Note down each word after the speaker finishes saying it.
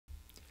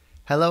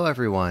Hello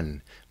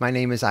everyone, my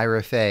name is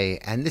Ira Faye,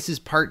 and this is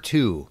part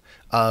 2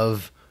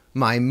 of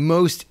my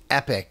most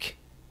epic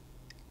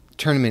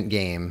tournament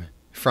game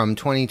from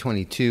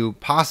 2022,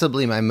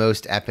 possibly my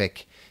most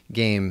epic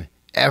game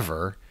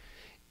ever.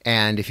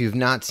 And if you've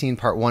not seen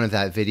part 1 of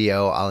that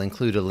video, I'll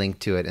include a link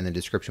to it in the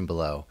description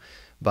below.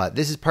 But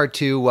this is part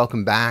 2,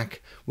 welcome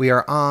back. We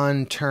are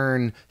on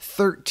turn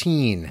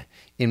 13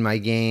 in my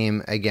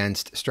game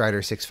against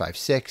Strider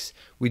 656.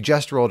 We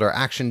just rolled our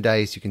action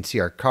dice, you can see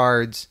our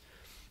cards.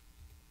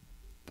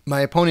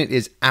 My opponent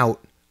is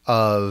out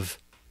of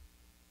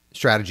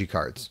strategy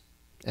cards,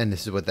 and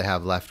this is what they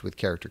have left with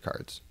character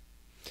cards.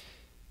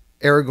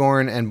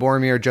 Aragorn and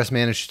Boromir just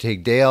managed to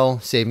take Dale,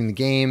 saving the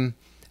game.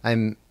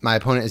 My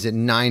opponent is at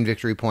 9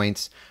 victory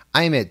points.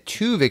 I am at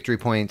 2 victory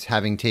points,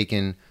 having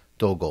taken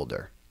Dol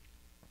Guldur.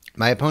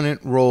 My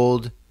opponent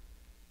rolled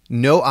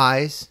no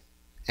eyes,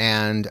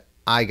 and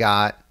I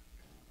got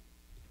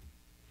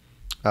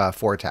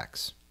 4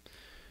 attacks.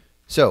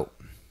 So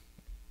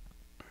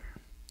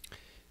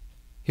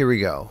here we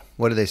go.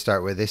 What do they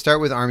start with? They start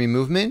with army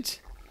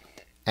movement,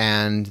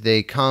 and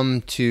they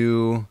come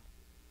to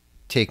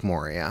take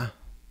Moria.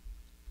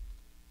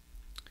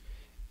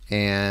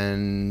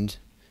 And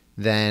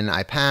then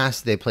I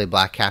pass. They play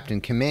Black Captain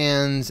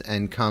commands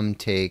and come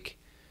take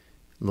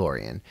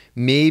Lorien.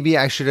 Maybe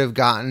I should have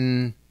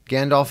gotten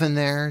Gandalf in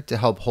there to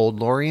help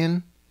hold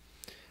Lorien.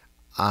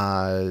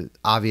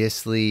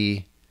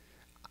 Obviously,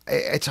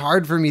 it's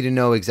hard for me to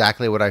know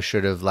exactly what I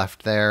should have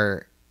left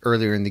there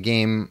earlier in the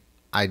game.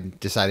 I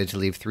decided to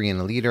leave 3 in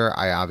a leader.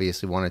 I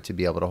obviously wanted to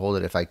be able to hold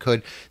it if I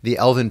could. The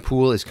Elven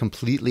pool is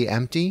completely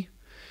empty.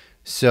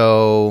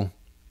 So,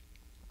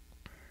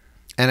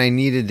 and I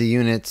needed the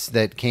units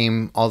that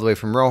came all the way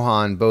from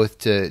Rohan, both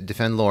to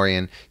defend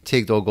Lorien,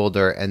 take Dol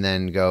Guldur, and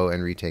then go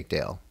and retake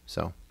Dale.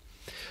 So,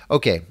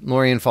 okay,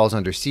 Lorien falls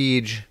under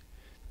siege.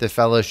 The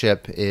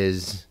Fellowship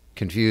is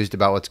confused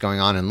about what's going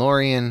on in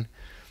Lorien.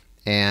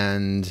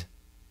 And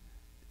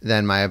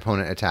then my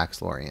opponent attacks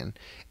Lorien.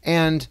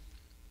 And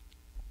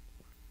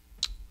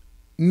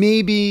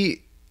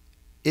maybe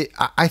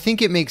I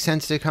think it makes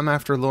sense to come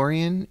after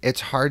Lorien.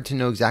 It's hard to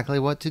know exactly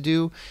what to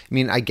do. I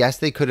mean, I guess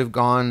they could have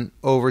gone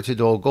over to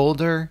Dol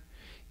Guldur,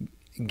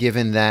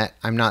 given that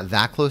I'm not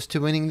that close to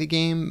winning the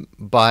game.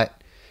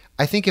 But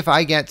I think if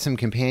I get some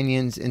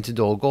companions into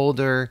Dol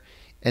Guldur,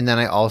 and then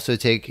I also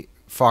take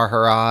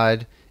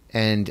Farharad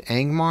and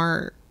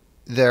Angmar,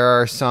 there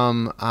are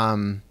some.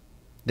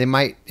 They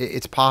might.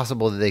 It's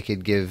possible that they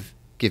could give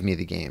me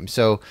the game.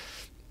 So,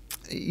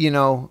 you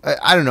know,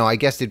 I don't know. I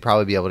guess they'd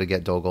probably be able to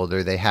get Dol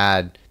Guldur. They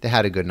had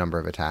a good number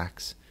of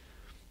attacks,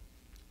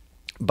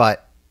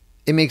 but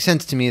it makes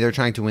sense to me. They're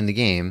trying to win the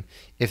game.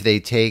 If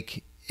they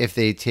take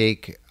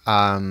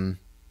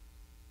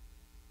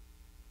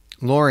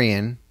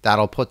Lorien,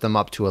 that'll put them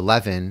up to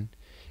 11,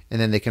 and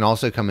then they can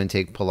also come and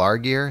take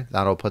Pelargir.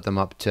 That'll put them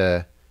up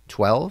to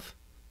 12.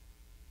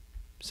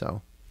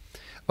 So,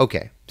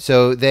 okay.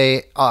 So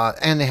they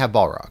and they have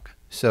Balrog.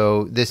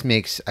 So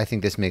I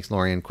think this makes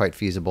Lorien quite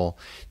feasible.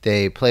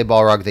 They play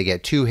Balrog, they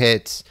get 2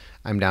 hits.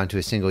 I'm down to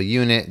a single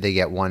unit. They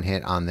get 1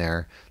 hit on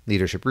their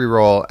leadership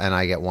reroll, and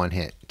I get 1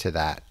 hit to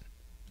that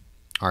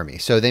army.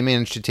 So they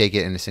managed to take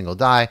it in a single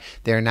die.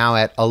 They're now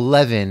at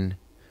 11.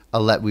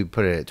 We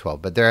put it at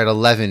 12, but they're at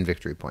 11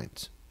 victory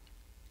points.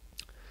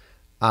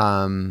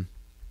 My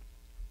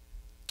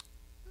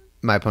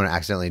opponent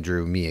accidentally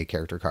drew me a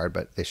character card,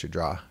 but they should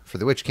draw for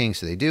the Witch King,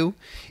 so they do.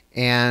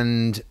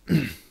 And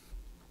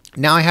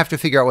now I have to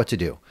figure out what to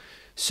do.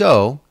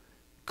 So,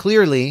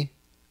 clearly,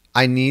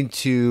 I need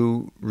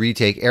to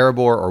retake Erebor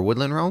or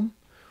Woodland Realm,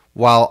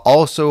 while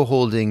also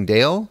holding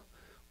Dale,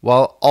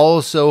 while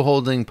also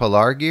holding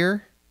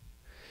Pelargir.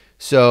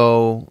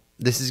 So,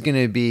 this is going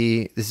to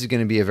be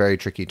a very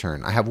tricky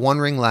turn. I have 1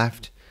 ring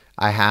left.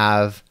 I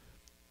have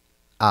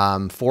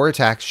 4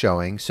 attacks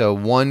showing. So,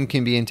 1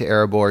 can be into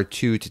Erebor,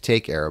 2 to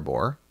take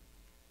Erebor.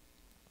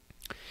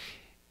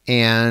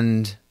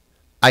 And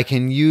I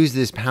can use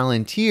this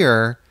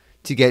Palantir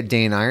to get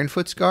Dane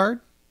Ironfoot's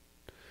guard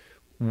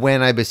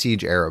when I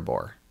besiege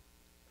Erebor.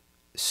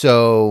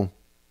 So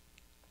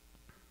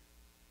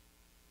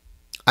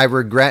I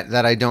regret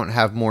that I don't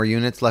have more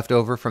units left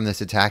over from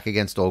this attack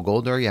against Dol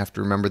Guldur. You have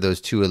to remember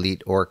those 2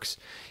 elite orcs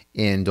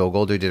in Dol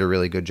Guldur did a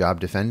really good job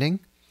defending.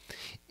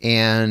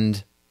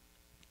 And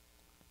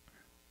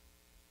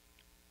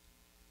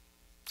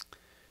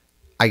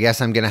I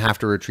guess I'm going to have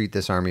to retreat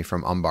this army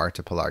from Umbar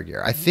to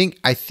Pelargir. I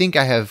think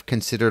I have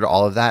considered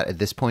all of that at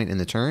this point in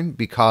the turn,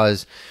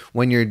 because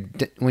when you're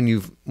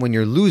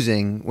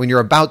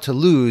about to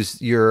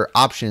lose, your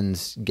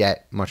options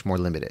get much more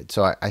limited.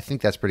 So I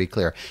think that's pretty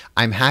clear.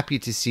 I'm happy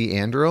to see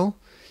Anduril.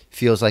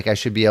 Feels like I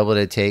should be able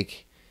to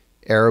take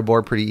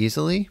Erebor pretty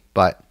easily,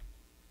 but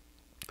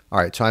all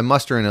right. So I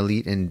muster an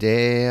elite in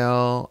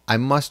Dale. I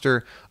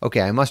muster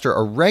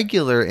a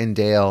regular in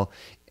Dale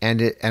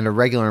and a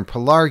regular in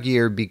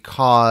Pelargir,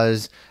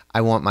 because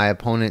I want my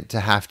opponent to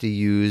have to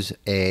use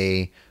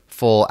a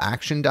full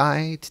action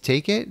die to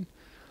take it.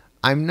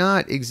 I'm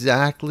not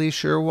exactly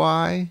sure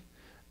why.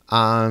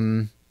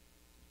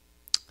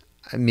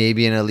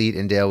 Maybe an elite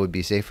in Dale would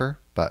be safer,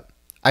 but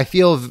I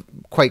feel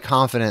quite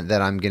confident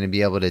that I'm going to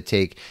be able to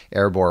take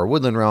Erebor or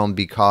Woodland Realm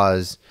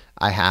because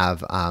I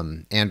have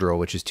Anduril,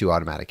 which is 2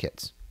 automatic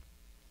hits.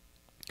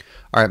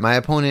 All right, my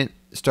opponent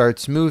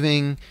starts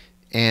moving,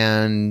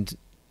 and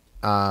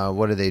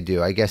what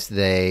do? I guess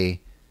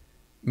they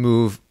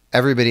move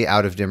everybody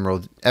out of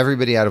Dimworld,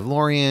 everybody out of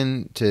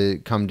Lorien to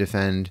come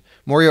defend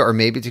Moria, or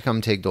maybe to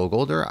come take Dol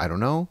Guldur, I don't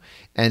know.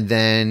 And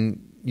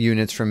then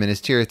units from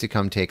Minas Tirith to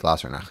come take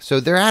Lossarnach. So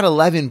they're at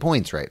 11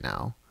 points right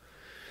now.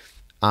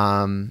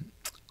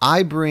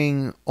 I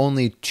bring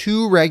only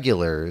 2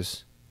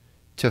 regulars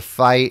to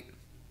fight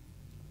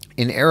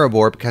in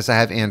Erebor because I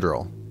have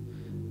Anduril.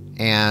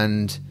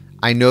 And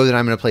I know that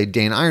I'm going to play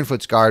Dane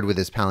Ironfoot's Guard with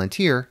his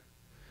Palantir.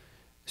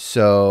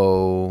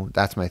 So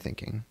that's my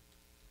thinking.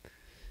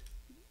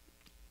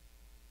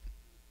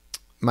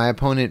 My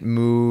opponent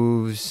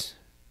moves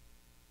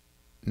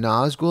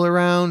Nazgul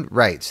around.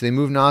 Right, so they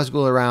move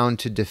Nazgul around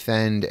to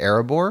defend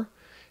Erebor.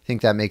 I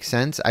think that makes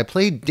sense. I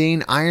played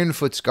Dane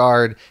Ironfoot's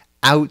Guard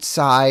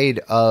outside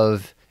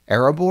of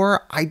Erebor.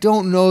 I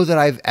don't know that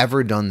I've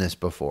ever done this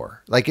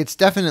before. Like, it's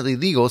definitely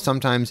legal.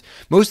 Sometimes,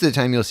 most of the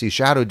time, you'll see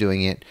Shadow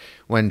doing it.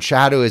 When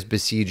Shadow is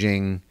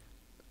besieging,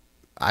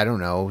 I don't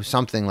know,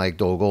 something like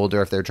Dol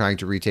Guldur. If they're trying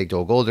to retake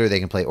Dol Guldur, they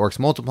can play Orcs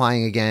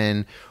Multiplying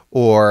again.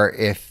 Or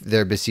if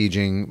they're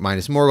besieging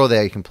Minas Morgul,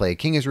 they can play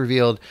King is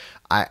Revealed.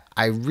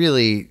 I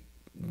really,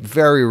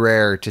 very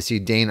rare to see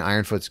Dane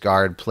Ironfoot's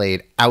Guard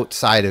played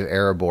outside of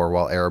Erebor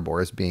while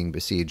Erebor is being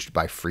besieged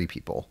by free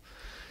people.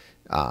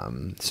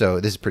 So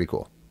this is pretty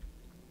cool.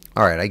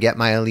 All right, I get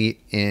my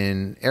elite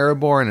in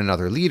Erebor and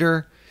another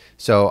leader.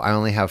 So I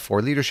only have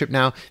 4 leadership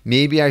now.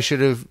 Maybe I should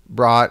have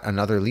brought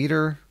another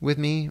leader with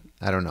me.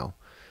 I don't know.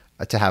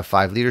 To have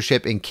 5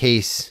 leadership in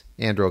case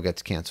Anduril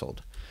gets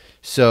canceled.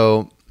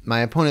 So my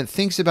opponent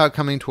thinks about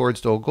coming towards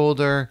Dol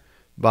Guldur,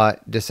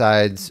 but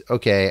decides,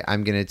 okay,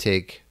 I'm going to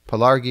take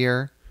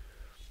Pelargir.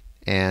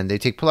 And they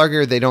take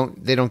Pelargir. They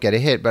don't get a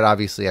hit, but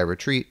obviously I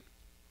retreat.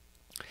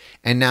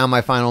 And now my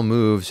final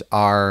moves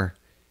are,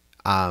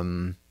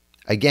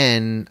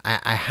 again,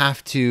 I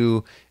have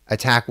to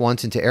attack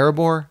once into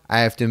Erebor. I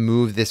have to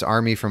move this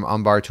army from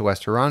Umbar to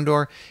West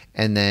Horondor,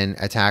 and then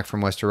attack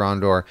from West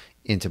Horondor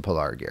into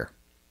Pelargir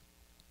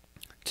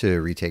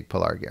to retake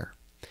Pelargir.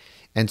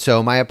 And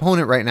so my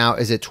opponent right now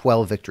is at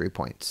 12 victory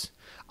points.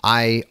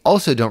 I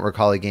also don't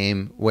recall a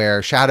game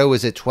where Shadow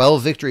was at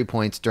 12 victory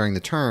points during the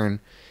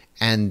turn,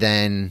 and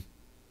then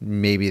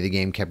maybe the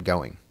game kept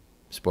going.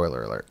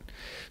 Spoiler alert.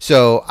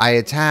 So I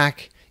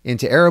attack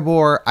into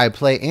Erebor, I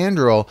play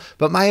Anduril,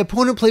 but my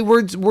opponent played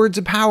Words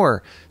of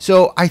Power.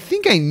 So I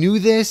think I knew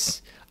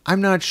this. I'm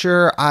not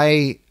sure.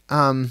 I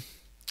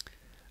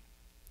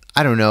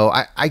don't know.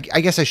 I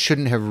guess I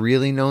shouldn't have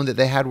really known that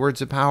they had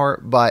Words of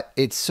Power, but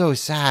it's so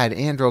sad.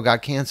 Anduril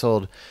got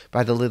canceled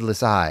by the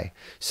Lidless Eye.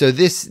 So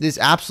this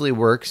absolutely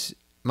works.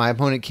 My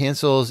opponent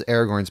cancels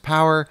Aragorn's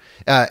power,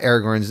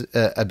 Aragorn's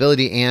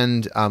ability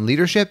and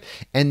leadership,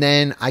 and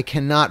then I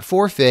cannot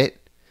forfeit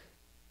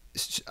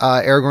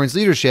Aragorn's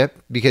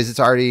leadership because it's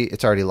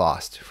already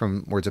lost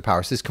from Words of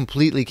Power. So this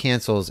completely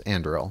cancels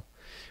Anduril,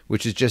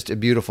 which is just a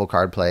beautiful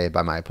card play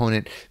by my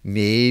opponent.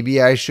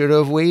 Maybe I should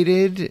have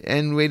waited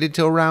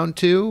till round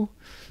 2.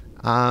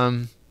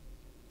 I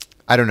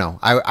don't know.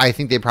 I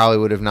think they probably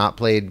would have not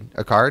played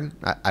a card.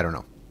 I don't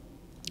know.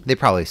 They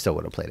probably still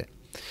would have played it.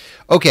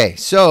 Okay,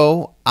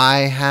 so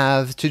I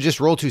have to just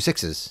roll 2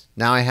 6s.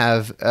 Now I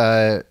have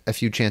a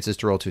few chances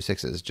to roll 2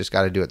 6s. Just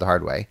got to do it the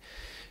hard way.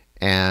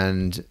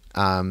 And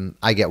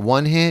I get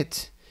 1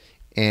 hit,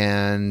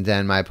 and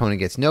then my opponent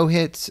gets no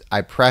hits.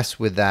 I press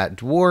with that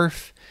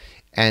dwarf,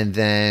 and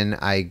then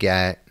I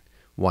get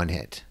 1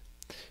 hit.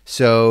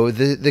 So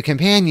the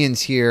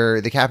companions here,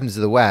 the Captains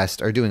of the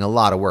West, are doing a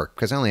lot of work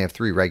because I only have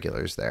 3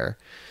 regulars there.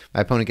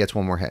 My opponent gets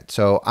 1 more hit.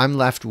 So I'm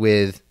left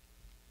with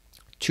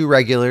 2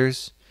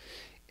 regulars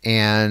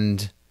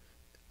and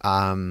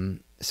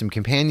some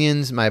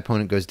companions. My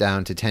opponent goes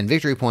down to 10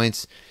 victory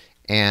points,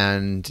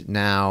 and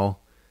now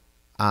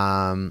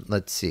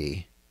let's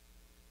see.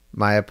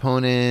 My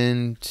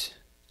opponent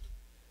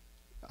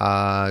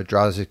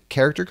draws a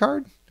character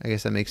card. I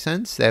guess that makes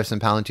sense. They have some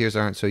Palantirs that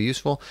aren't so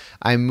useful.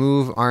 I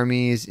move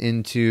armies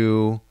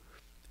into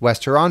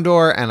West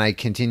Horondor, and I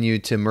continue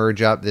to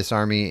merge up this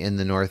army in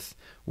the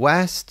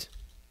northwest.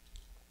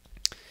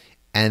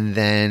 And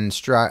then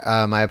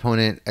my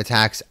opponent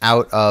attacks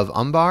out of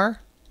Umbar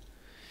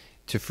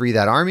to free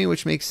that army,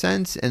 which makes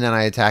sense. And then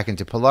I attack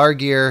into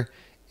Pelargir,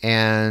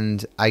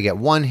 and I get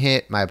 1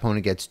 hit. My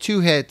opponent gets 2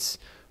 hits,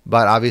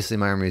 but obviously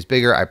my army is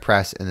bigger. I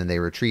press, and then they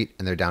retreat,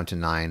 and they're down to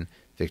 9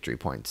 victory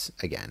points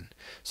again.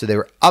 So they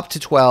were up to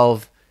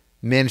 12,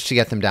 managed to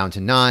get them down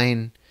to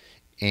 9,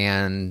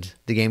 and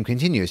the game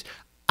continues.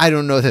 I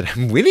don't know that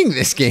I'm winning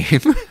this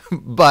game,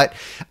 but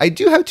I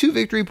do have 2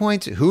 victory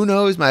points. Who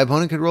knows? My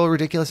opponent could roll a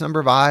ridiculous number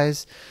of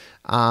eyes.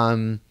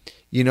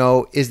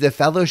 Is the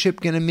Fellowship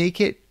going to make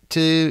it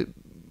to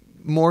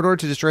Mordor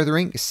to destroy the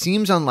ring?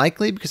 Seems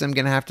unlikely because I'm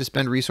going to have to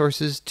spend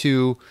resources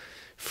to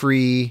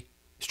free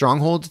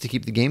Strongholds to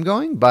keep the game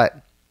going,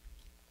 but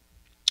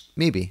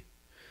Maybe.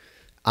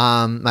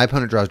 My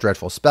opponent draws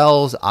Dreadful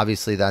Spells.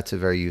 Obviously, that's a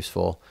very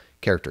useful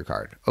character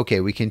card. Okay,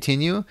 we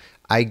continue.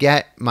 I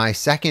get my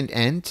second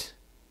Ent.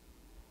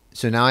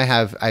 So now I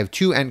have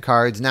 2 Ent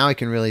cards. Now I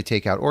can really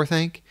take out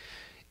Orthanc.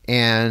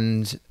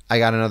 And I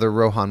got another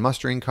Rohan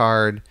Mustering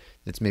card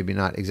that's maybe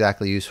not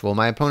exactly useful.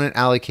 My opponent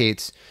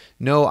allocates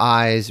no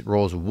eyes,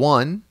 rolls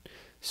 1.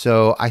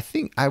 So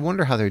I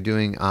wonder how they're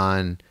doing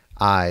on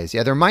eyes.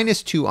 Yeah, they're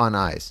 -2 on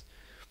eyes,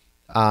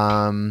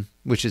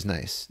 which is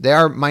nice. They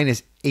are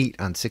 -8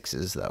 on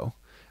 6s, though.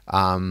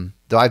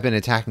 Though I've been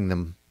attacking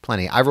them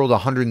plenty. I've rolled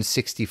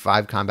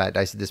 165 combat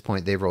dice at this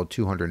point. They've rolled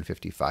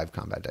 255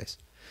 combat dice.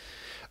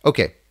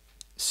 Okay,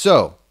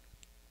 so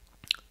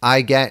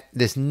I get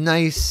this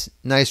nice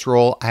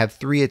roll. I have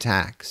 3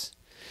 attacks.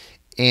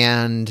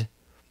 And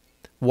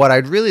what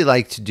I'd really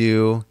like to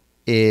do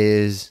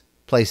is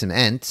play some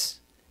Ents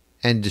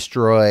and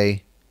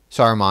destroy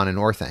Saruman and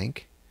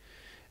Orthanc.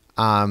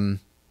 But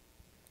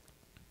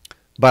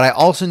I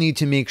also need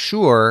to make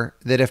sure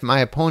that if my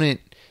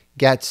opponent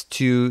gets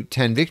to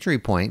 10 victory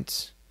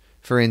points,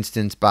 for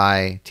instance,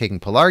 by taking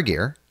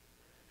Pelargir,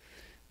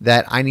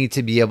 that I need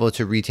to be able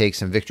to retake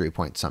some victory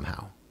points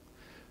somehow.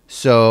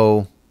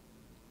 So,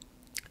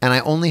 and I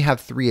only have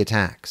 3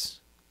 attacks.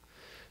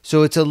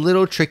 So it's a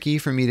little tricky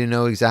for me to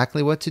know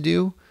exactly what to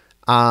do.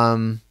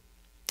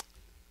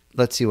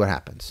 Let's see what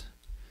happens.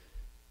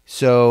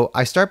 So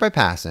I start by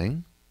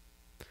passing.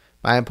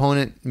 My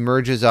opponent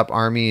merges up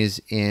armies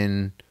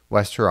in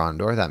West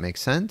Hirondor. That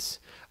makes sense.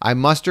 I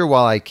muster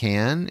while I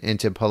can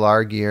into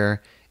Pelargir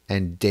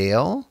and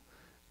Dale.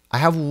 I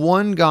have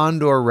 1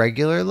 Gondor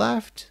regular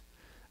left.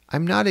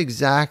 I'm not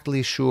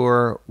exactly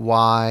sure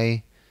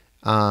why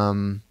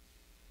I'm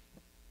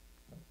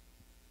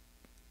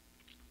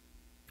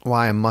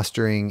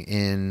mustering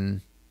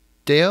in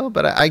Dale,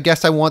 but I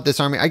guess I want this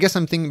army. I guess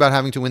I'm thinking about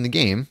having to win the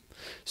game.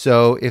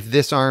 So if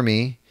this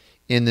army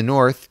in the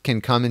north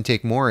can come and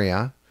take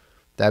Moria,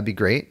 that'd be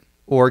great.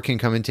 Or can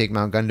come and take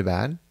Mount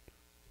Gundabad.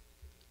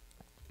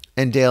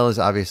 And Dale is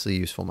obviously a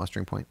useful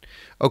mustering point.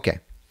 Okay.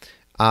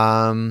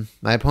 My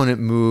opponent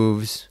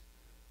moves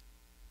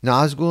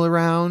Nazgul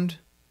around.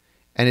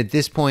 And at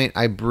this point,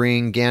 I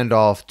bring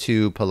Gandalf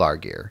to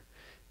Pelargir.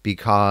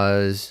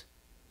 Because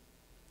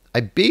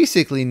I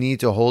basically need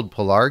to hold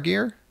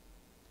Pelargir.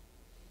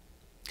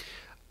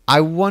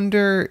 I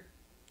wonder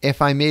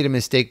if I made a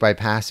mistake by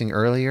passing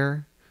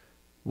earlier.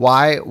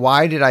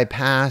 Why did I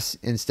pass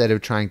instead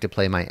of trying to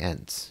play my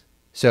Ents?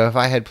 So if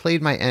I had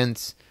played my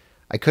Ents,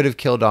 I could have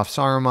killed off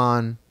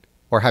Saruman,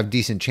 or have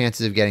decent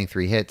chances of getting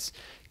 3 hits,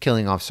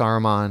 killing off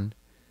Saruman.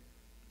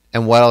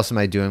 And what else am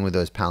I doing with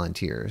those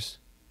Palantirs?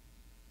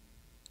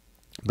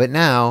 But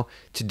now,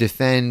 to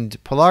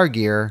defend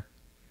Pelargir,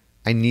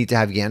 I need to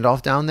have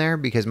Gandalf down there,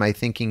 because my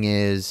thinking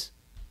is,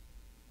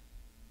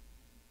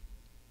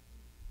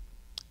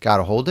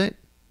 gotta hold it.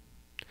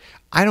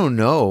 I don't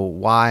know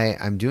why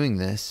I'm doing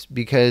this,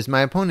 because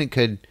my opponent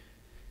could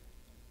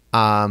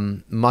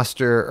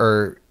muster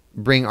or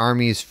bring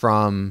armies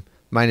from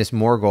Minas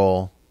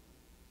Morgul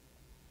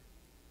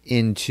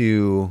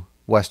into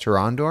West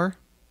Hirondor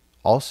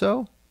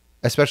also,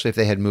 especially if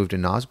they had moved to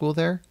Nazgul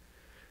there.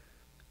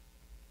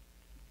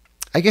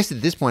 I guess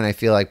at this point I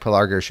feel like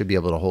Pelargir should be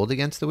able to hold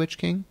against the Witch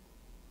King.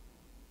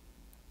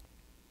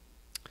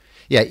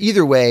 Yeah,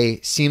 either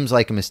way, seems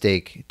like a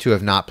mistake to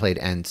have not played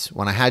Ents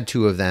when I had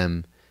 2 of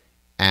them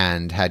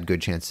and had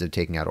good chances of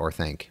taking out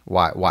Orthanc.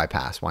 Why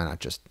pass? Why not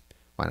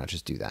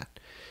just do that?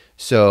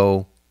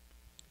 So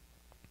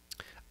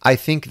I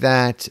think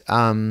that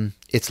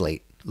it's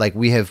late. Like,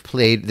 we have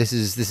played. This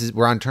is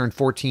we're on turn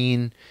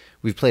 14.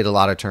 We've played a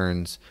lot of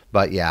turns,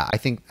 but yeah, I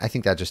think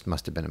that just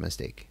must have been a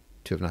mistake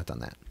to have not done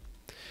that.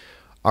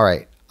 All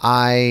right.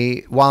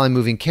 While I'm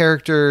moving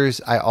characters,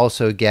 I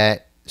also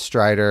get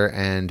Strider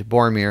and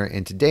Boromir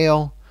into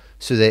Dale,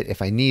 so that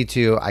if I need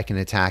to, I can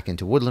attack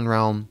into Woodland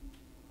Realm.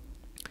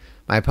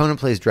 My opponent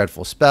plays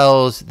Dreadful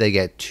Spells. They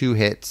get 2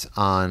 hits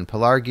on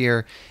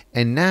Pelargir,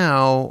 and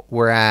now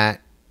we're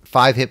at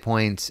 5 hit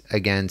points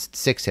against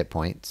 6 hit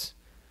points.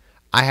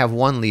 I have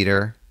 1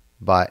 leader,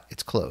 but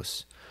it's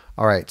close.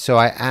 All right, so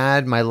I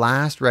add my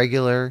last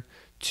regular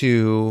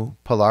to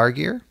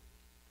Pelargir.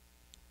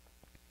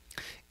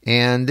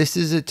 And this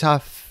is a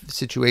tough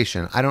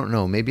situation. I don't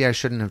know. Maybe I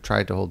shouldn't have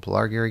tried to hold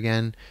Pelargir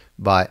again,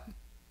 but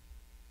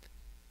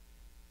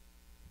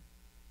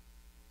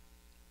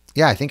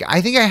yeah, I think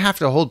I have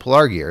to hold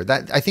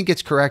Pelargir. I think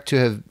it's correct to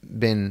have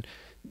been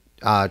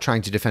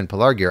trying to defend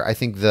Pelargir. I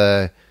think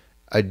the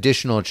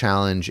additional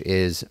challenge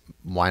is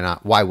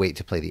why wait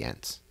to play the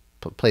Ents?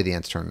 Play the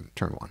Ents turn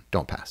 1.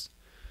 Don't pass.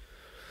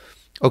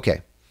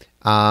 Okay.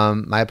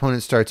 My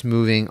opponent starts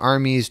moving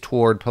armies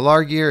toward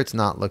Pelargir. It's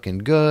not looking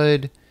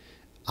good.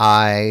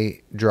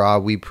 I draw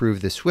We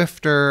Prove the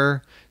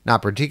Swifter.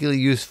 Not particularly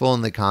useful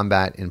in the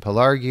combat in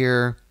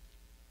Pelargir.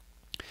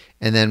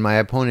 And then my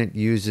opponent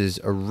uses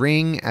a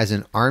ring as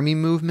an army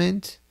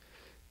movement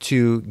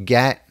to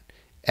get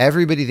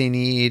everybody they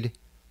need,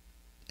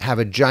 have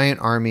a giant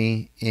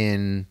army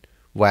in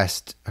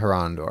West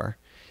Hirondor.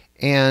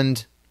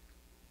 And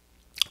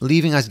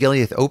leaving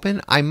Osgiliath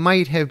open. I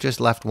might have just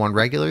left one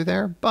regular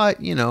there,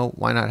 but, you know,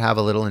 why not have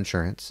a little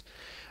insurance?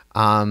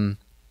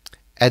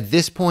 At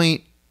this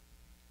point,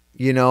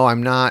 you know,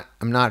 I'm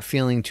not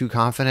feeling too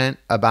confident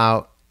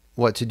about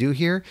what to do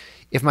here.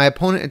 If my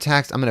opponent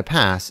attacks, I'm going to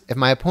pass. If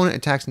my opponent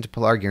attacks into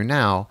Pelargir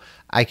now,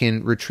 I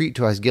can retreat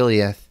to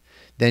Osgiliath,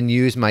 then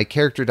use my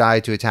character die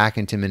to attack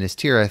into Minas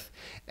Tirith,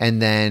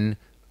 and then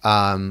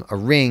a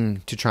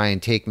ring to try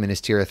and take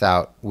Minas Tirith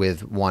out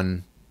with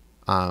one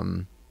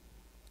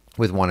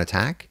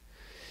attack,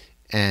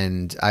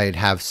 and I'd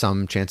have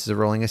some chances of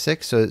rolling a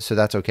 6, so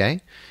that's okay.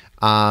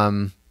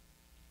 My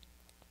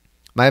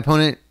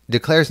opponent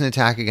declares an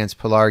attack against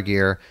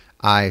Pelargir.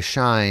 I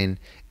shine,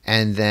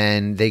 and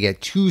then they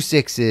get 2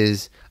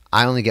 6s.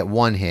 I only get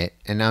 1 hit,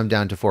 and now I'm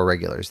down to 4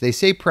 regulars. They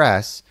say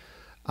press,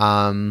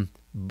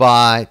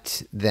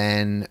 but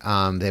then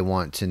they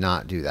want to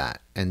not do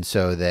that, and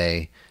so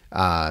they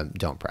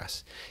don't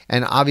press.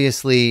 And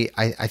obviously,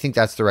 I think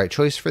that's the right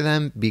choice for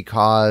them,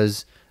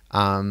 because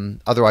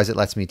otherwise it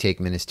lets me take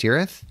Minas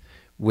Tirith,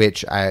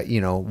 which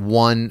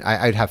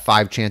I'd have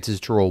 5 chances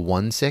to roll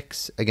 1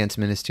 6 against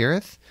Minas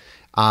Tirith.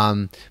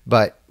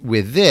 But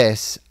with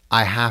this,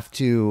 I have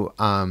to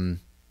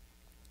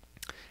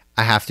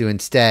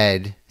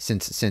instead,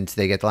 since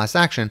they get the last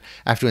action,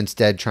 I have to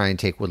instead try and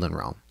take Woodland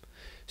Realm.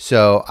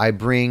 So I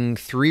bring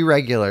 3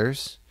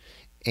 regulars,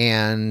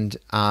 and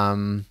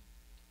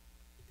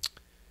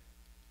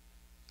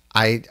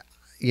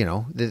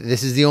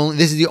this is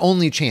the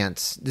only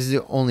chance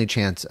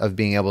of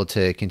being able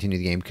to continue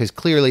the game, because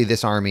clearly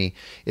this army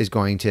is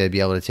going to be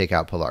able to take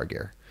out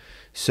Pelargir.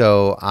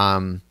 So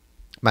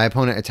my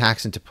opponent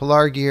attacks into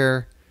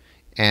Pelargir,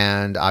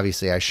 and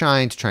obviously I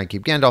shine to try and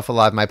keep Gandalf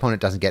alive. My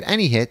opponent doesn't get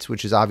any hits,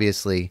 which is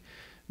obviously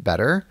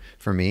better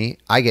for me.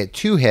 I get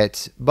 2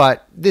 hits,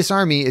 but this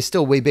army is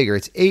still way bigger.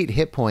 It's 8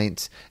 hit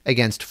points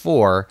against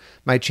 4.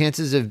 My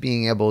chances of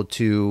being able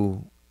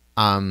to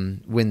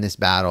win this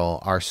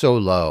battle are so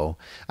low.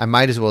 I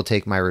might as well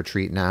take my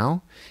retreat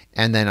now,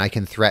 and then I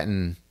can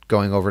threaten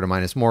going over to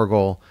Minas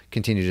Morgul,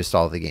 continue to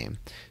stall the game.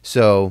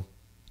 So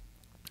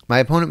my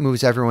opponent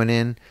moves everyone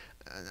in.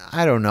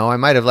 I don't know. I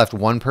might have left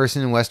 1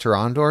 person in West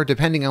Herondor,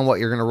 depending on what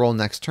you're going to roll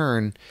next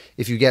turn.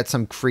 If you get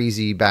some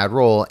crazy bad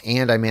roll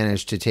and I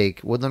manage to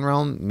take Woodland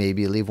Realm,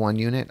 maybe leave 1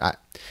 unit.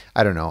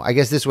 I don't know. I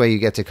guess this way you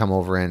get to come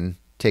over and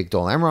take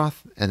Dol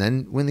Amroth and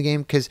then win the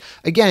game, because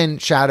again,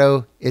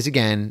 Shadow is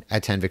again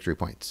at 10 victory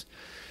points.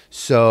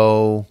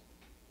 So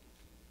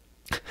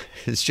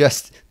it's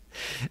just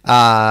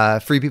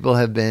free people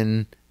have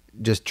been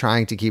just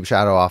trying to keep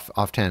Shadow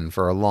off 10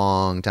 for a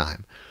long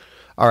time.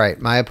 All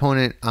right, my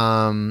opponent,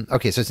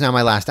 okay, so it's now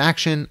my last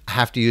action. I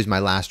have to use my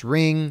last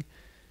ring.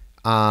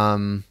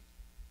 Oh,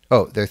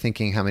 they're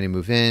thinking how many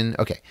move in.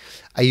 Okay,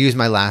 I use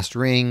my last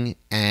ring,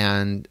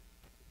 and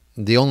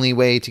the only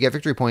way to get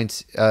victory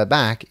points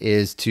back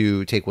is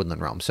to take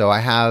Woodland Realm. So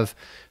I have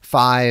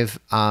 5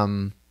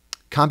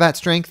 combat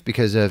strength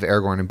because of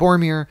Aragorn and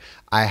Boromir.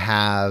 I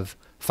have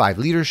 5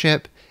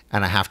 leadership,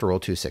 and I have to roll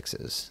 2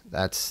 6s.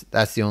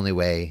 That's the only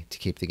way to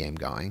keep the game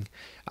going.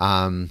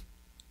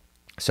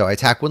 So I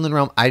attack Woodland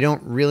Realm. I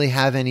don't really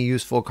have any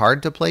useful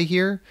card to play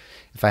here.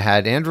 If I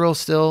had Anduril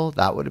still,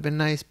 that would have been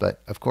nice,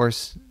 but of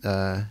course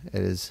it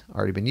has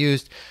already been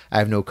used. I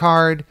have no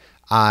card.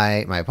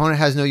 My opponent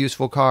has no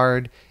useful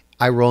card.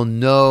 I roll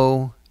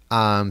no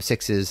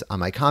 6s on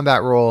my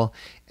combat roll,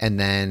 and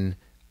then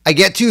I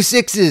get 2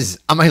 6s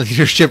on my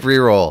leadership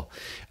reroll.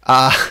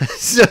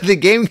 So the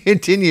game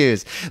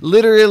continues.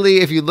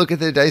 Literally, if you look at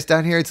the dice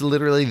down here, it's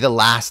literally the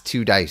last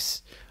 2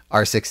 dice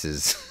are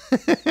 6s.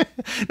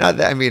 Not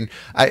that, I mean,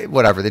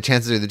 whatever. The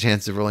chances are the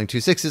chances of rolling 2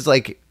 6s.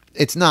 Like,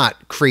 it's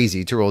not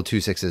crazy to roll 2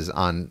 6s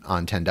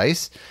on 10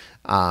 dice,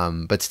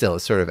 but still,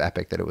 it's sort of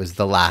epic that it was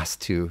the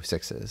last 2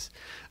 6s.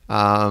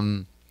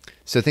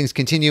 So things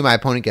continue. My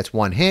opponent gets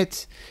 1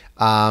 hit,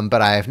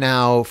 but I have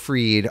now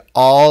freed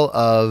all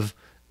of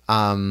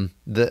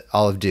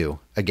Dew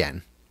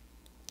again.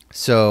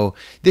 So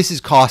this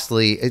is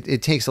costly.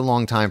 It takes a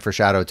long time for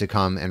Shadow to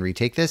come and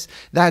retake this.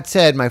 That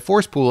said, my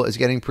force pool is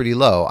getting pretty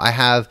low. I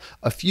have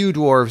a few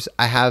dwarves.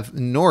 I have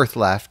North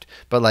left,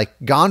 but like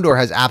Gondor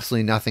has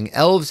absolutely nothing.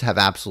 Elves have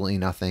absolutely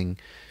nothing.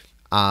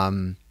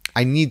 I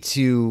need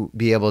to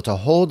be able to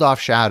hold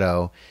off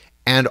Shadow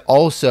and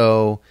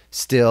also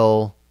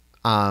still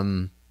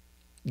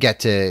get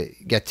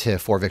to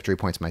 4 victory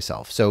points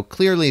myself. So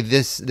clearly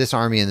this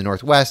army in the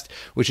Northwest,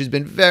 which has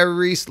been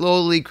very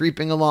slowly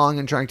creeping along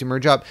and trying to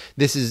merge up,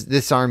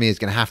 this army is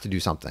going to have to do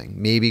something.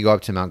 Maybe go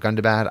up to Mount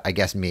Gundabad. I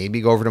guess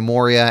maybe go over to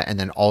Moria and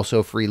then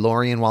also free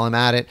Lorien while I'm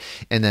at it.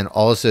 And then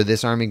also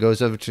this army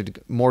goes over to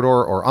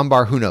Mordor or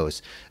Umbar. Who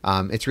knows?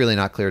 It's really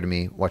not clear to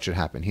me what should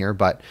happen here.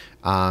 But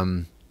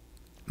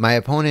my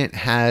opponent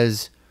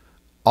has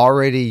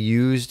already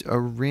used a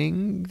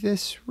ring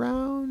this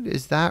round.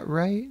 Is that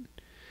right?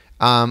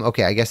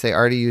 Okay, I guess they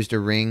already used a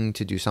ring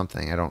to do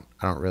something. I don't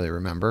really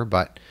remember,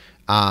 but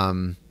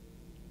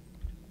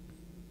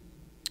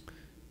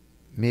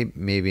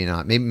maybe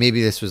not.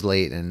 Maybe this was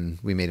late and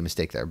we made a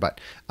mistake there.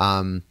 But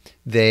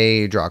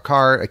they draw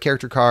a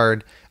character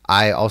card.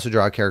 I also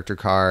draw a character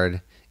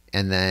card,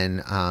 and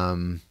then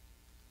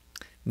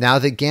now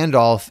that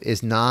Gandalf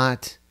is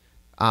not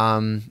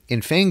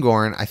in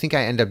Fangorn, I think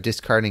I end up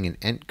discarding an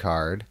Ent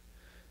card.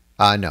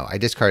 No, I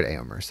discard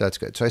Éomer, so that's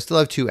good. So I still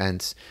have 2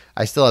 Ents.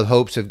 I still have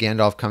hopes of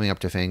Gandalf coming up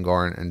to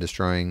Fangorn and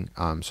destroying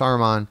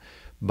Saruman,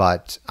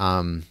 but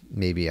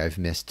maybe I've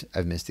missed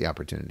the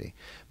opportunity.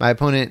 My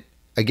opponent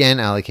again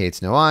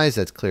allocates no eyes.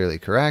 That's clearly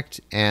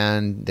correct,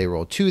 and they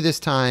roll 2 this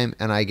time,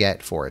 and I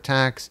get 4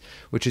 attacks,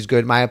 which is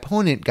good. My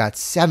opponent got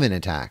 7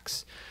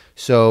 attacks,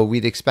 so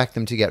we'd expect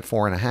them to get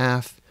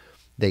 4.5.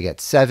 They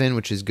get 7,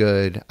 which is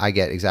good. I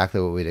get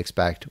exactly what we'd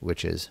expect,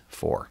 which is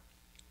 4.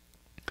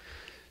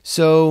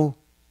 So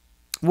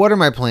what are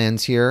my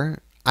plans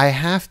here? I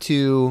have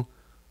to,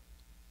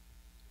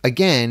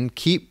 again,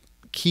 keep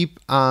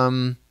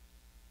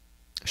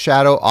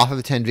Shadow off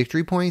of 10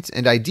 victory points,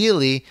 and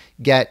ideally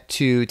get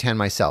to 10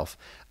 myself.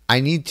 I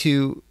need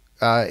to,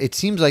 it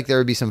seems like there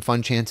would be some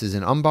fun chances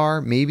in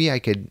Umbar. Maybe I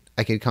could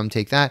come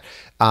take that.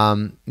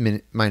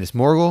 Minus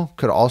Morgul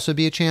could also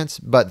be a chance,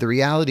 but the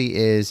reality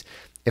is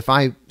if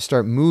I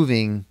start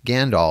moving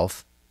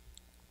Gandalf's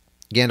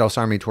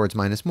army towards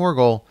minus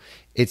Morgul,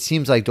 it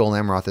seems like Dol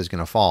Amroth is going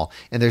to fall,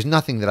 and there's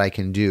nothing that I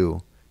can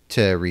do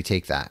to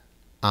retake that.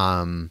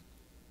 I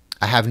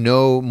have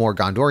no more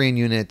Gondorian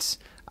units.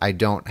 I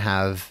don't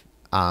have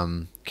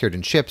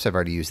Círdan ships. I've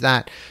already used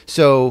that.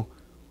 So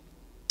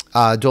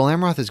Dol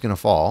Amroth is going to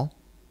fall.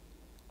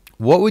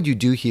 What would you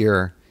do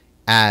here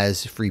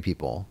as free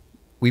people?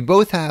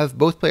 Both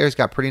players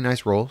got pretty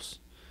nice rolls.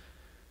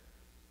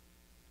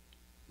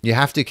 You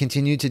have to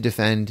continue to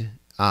defend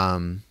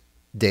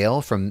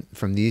Dale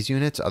from these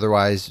units.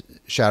 Otherwise,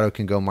 Shadow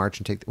can go march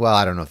and take... Well,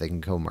 I don't know if they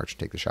can go march and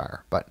take the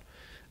Shire. But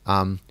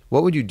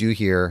what would you do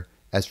here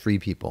as free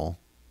people?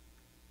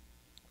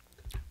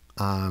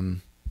 So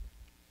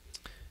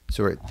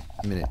we're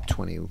at minute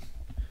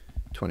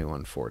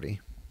 21:40.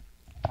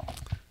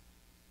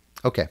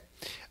 Okay.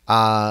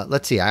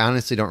 Let's see. I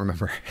honestly don't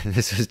remember.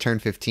 This was turn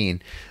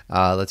 15.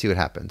 Let's see what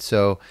happens.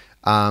 So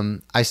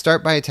I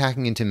start by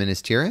attacking into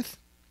Minas Tirith.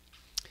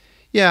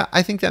 Yeah,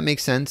 I think that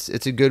makes sense.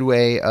 It's a good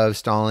way of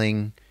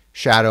stalling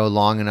Shadow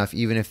long enough.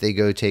 Even if they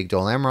go take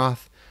Dol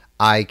Amroth,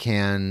 I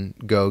can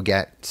go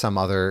get some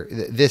other...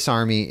 This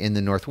army in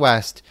the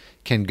northwest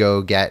can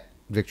go get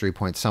victory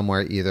points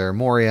somewhere, either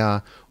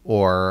Moria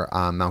or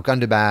Mount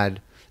Gundabad.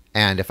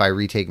 And if I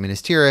retake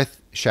Minas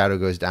Tirith, Shadow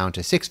goes down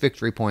to 6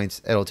 victory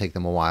points. It'll take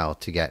them a while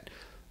to get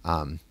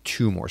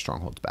 2 more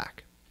strongholds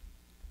back.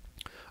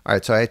 All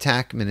right, so I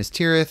attack Minas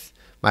Tirith.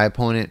 My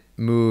opponent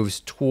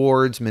moves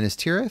towards Minas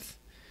Tirith.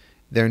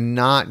 They're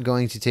not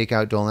going to take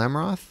out Dol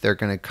Amroth. They're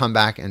going to come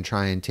back and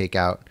try and take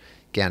out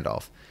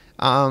Gandalf.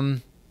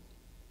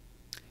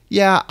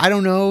 Yeah, I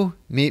don't know.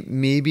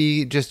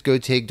 Maybe just go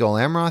take Dol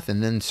Amroth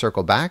and then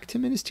circle back to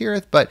Minas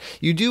Tirith. But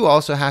you do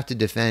also have to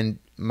defend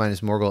minus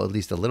Morgul at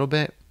least a little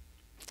bit.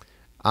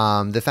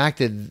 The fact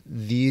that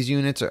these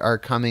units are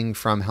coming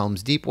from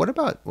Helm's Deep. What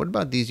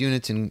about these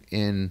units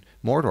in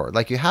Mordor?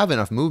 Like, you have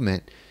enough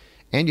movement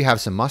and you have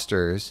some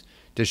musters.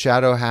 Does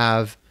Shadow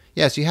have...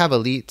 Yes, you have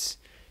elites.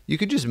 You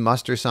could just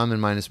muster some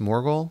in minus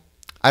Morgul.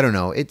 I don't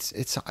know.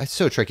 It's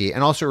so tricky.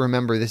 And also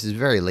remember, this is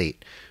very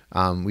late.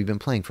 We've been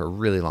playing for a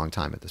really long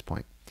time at this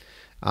point.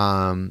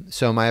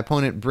 So my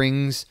opponent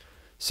brings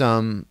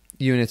some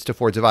units to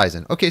Fords of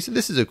Isen. Okay, so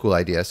this is a cool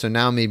idea. So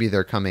now maybe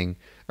they're coming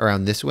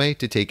around this way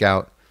to take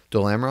out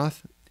Dol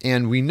Amroth.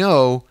 And we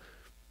know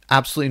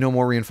absolutely no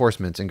more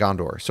reinforcements in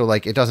Gondor. So,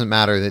 like, it doesn't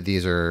matter that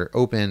these are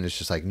open. It's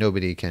just like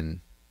nobody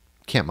can't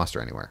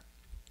muster anywhere.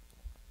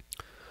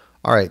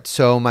 All right,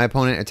 so my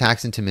opponent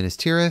attacks into Minas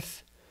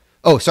Tirith.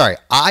 Oh, sorry,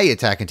 I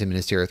attack into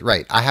Minas Tirith.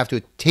 Right, I have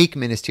to take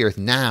Minas Tirith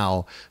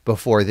now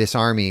before this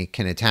army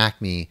can attack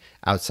me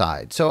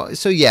outside. So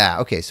yeah,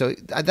 okay, so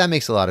that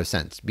makes a lot of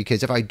sense.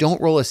 Because if I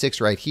don't roll a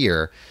 6 right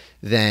here,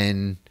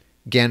 then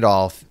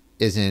Gandalf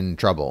is in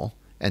trouble,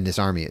 and this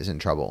army is in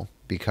trouble,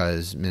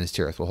 because Minas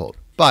Tirith will hold.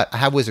 But I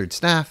have Wizard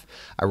Staff.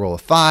 I roll a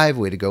 5,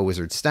 way to go,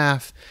 Wizard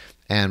Staff,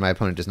 and my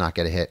opponent does not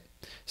get a hit.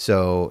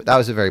 So that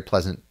was a very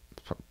pleasant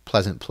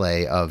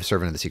play of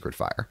Servant of the Secret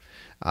Fire.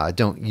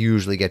 Don't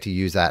usually get to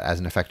use that as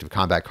an effective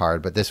combat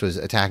card, but this was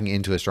attacking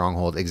into a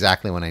stronghold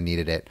exactly when I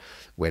needed it.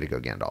 Way to go,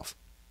 Gandalf.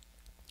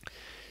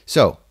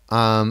 So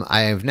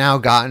I have now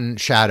gotten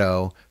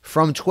Shadow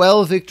from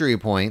 12 victory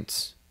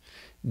points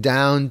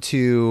down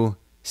to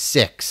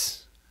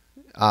 6.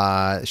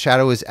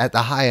 Shadow was at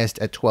the highest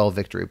at 12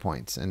 victory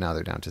points, and now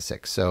they're down to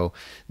 6. So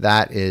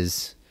that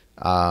is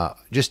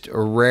just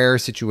a rare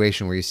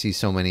situation where you see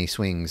so many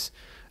swings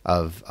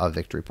of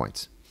victory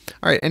points.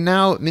 All right, and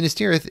now Minas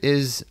Tirith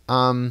is,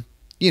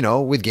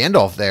 with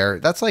Gandalf there,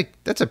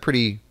 that's a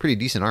pretty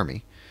decent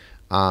army.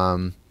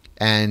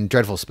 And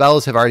dreadful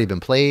spells have already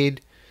been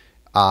played.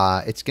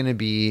 It's gonna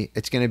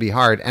be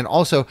hard. And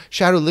also,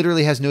 Shadow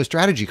literally has no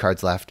strategy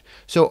cards left,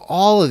 so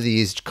all of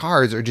these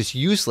cards are just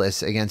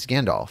useless against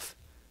Gandalf.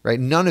 Right?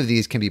 None of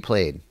these can be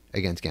played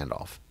against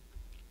Gandalf.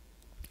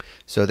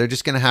 So they're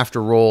just gonna have to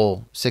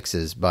roll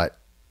 6s, but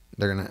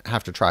They're going to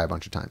have to try a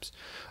bunch of times.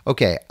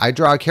 Okay, I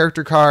draw a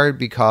character card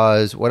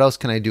because what else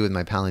can I do with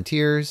my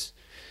Palantirs?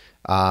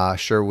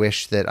 Sure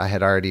wish that I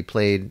had already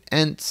played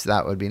Ents.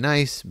 That would be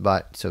nice,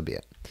 but so be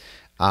it.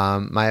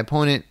 My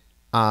opponent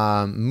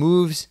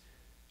moves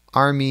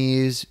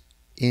armies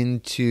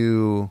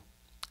into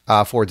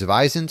Fords of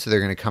Eisen, so they're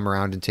going to come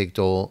around and take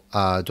Dol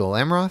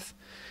Amroth.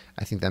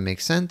 I think that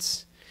makes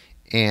sense.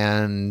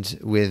 And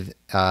with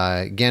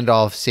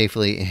Gandalf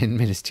safely in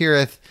Minas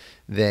Tirith,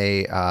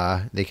 they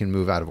can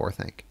move out of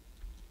Orthanc.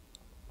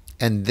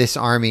 And this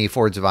army,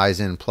 Fords of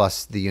Eisen,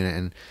 plus the unit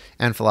in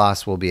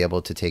Anphalos, will be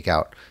able to take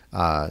out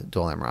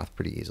Dol Amroth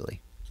pretty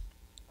easily.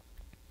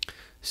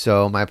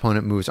 So my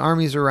opponent moves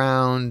armies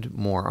around,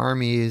 more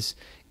armies,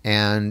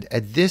 and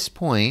at this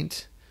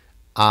point,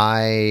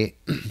 I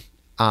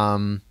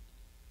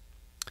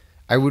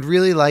would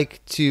really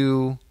like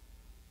to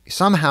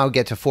somehow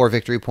get to 4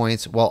 victory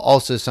points while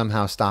also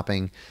somehow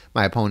stopping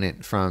my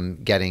opponent from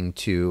getting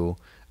to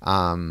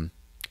 10.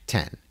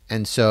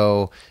 And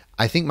so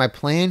I think my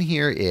plan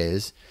here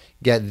is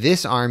get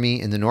this army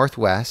in the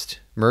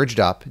northwest merged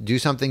up, do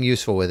something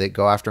useful with it,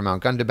 go after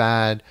Mount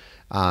Gundabad,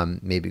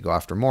 maybe go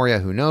after Moria,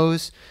 who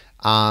knows,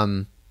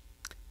 and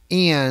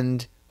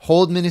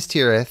hold Minas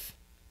Tirith,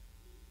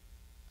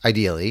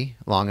 ideally,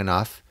 long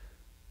enough.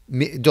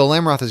 Dol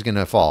Amroth is going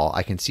to fall.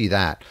 I can see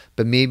that.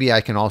 But maybe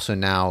I can also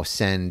now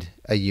send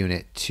a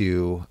unit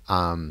to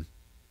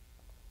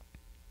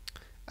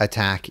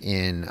attack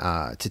in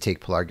to take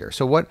Pelargir.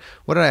 So what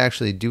did I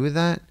actually do with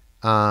that?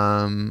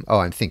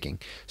 I'm thinking.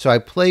 So I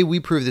play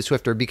We Prove the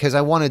Swifter because I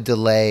want to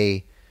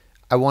delay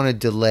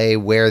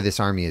where this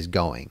army is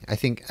going. I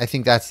think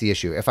that's the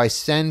issue. If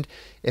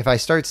I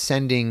start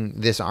sending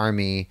this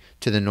army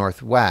to the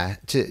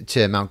northwest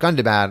to Mount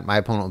Gundabad, my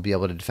opponent will be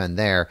able to defend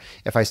there.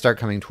 If I start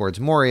coming towards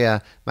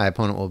Moria, my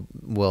opponent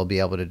will be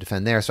able to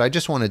defend there. So I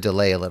just want to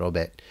delay a little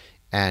bit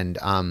and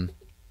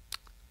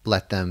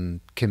let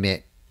them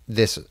commit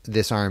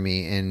this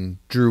army in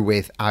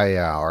Druwaith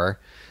Ayar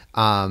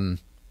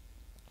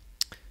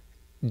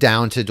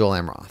down to Dol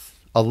Amroth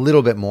a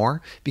little bit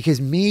more,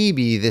 because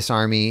maybe this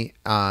army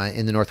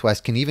in the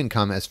northwest can even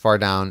come as far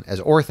down as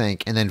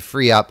Orthanc and then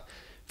free up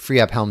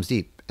Helm's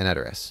Deep and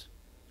Edoras.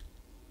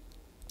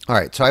 All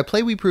right, so I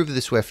play We Prove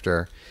the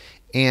Swifter,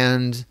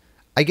 and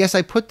I guess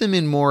I put them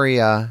in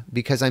Moria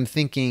because I'm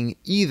thinking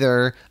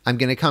either I'm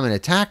going to come and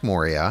attack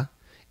Moria,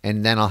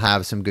 and then I'll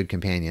have some good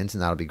companions,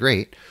 and that'll be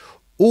great,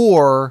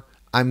 or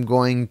I'm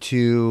going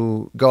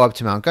to go up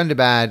to Mount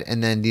Gundabad,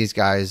 and then these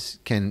guys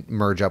can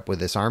merge up with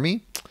this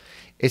army.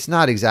 It's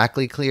not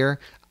exactly clear.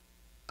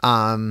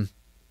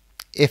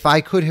 If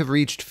I could have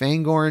reached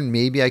Fangorn,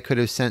 maybe I could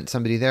have sent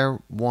somebody there.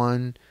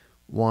 1,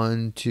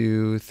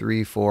 2,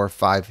 3, 4,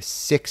 5,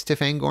 6 to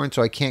Fangorn.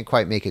 So I can't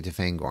quite make it to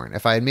Fangorn.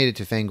 If I had made it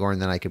to Fangorn,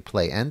 then I could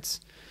play Ents.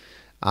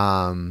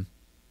 I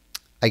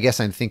guess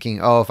I'm thinking,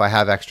 if I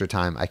have extra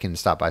time, I can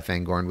stop by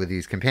Fangorn with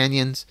these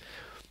companions,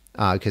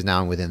 because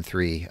now I'm within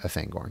 3 of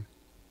Fangorn.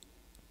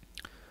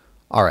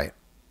 All right.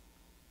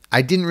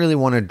 I didn't really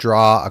want to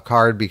draw a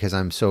card because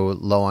I'm so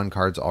low on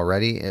cards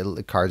already,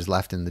 cards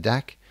left in the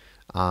deck.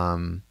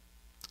 So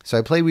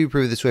I play We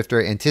Prove the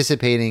Swifter,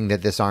 anticipating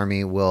that this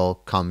army will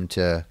come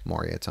to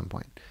Moria at some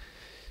point.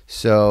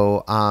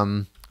 So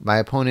my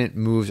opponent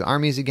moves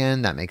armies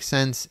again. That makes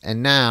sense.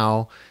 And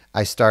now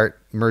I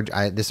start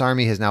this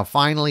army has now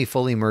finally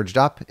fully merged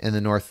up in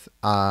the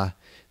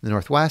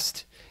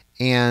northwest,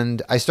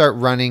 and I start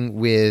running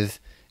with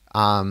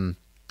a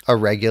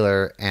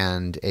regular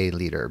and a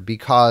leader,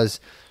 because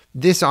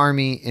this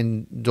army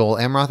in Dol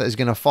Amroth is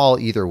going to fall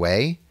either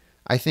way,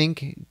 I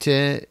think,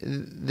 to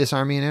this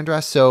army in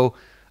Andras. So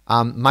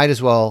might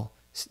as well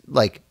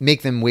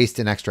make them waste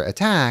an extra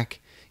attack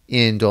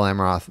in Dol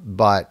Amroth,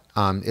 but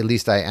at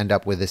least I end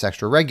up with this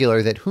extra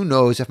regular that, who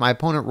knows, if my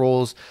opponent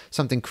rolls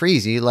something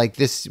crazy, like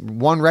this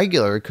one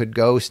regular could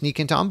go sneak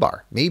into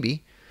Umbar,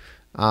 maybe,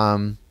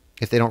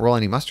 if they don't roll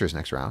any musters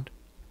next round.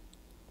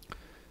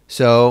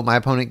 So my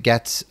opponent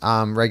gets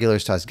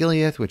regulars to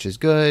Osgiliath, which is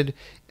good.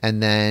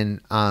 And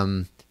then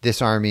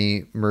this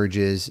army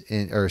merges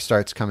in, or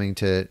starts coming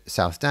to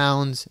South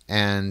Downs.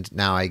 And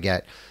now I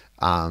get,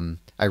 I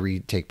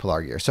retake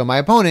Pelargir. So my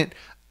opponent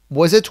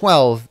was at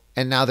 12,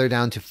 and now they're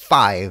down to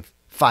 5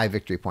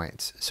 victory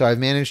points. So I've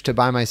managed to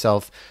buy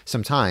myself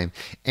some time.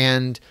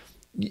 And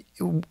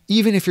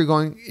even if you're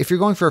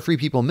going for a Free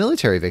People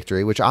military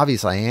victory, which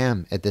obviously I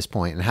am at this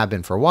point and have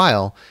been for a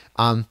while,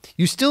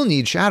 you still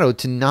need Shadow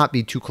to not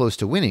be too close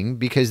to winning,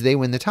 because they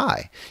win the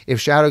tie. If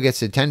Shadow gets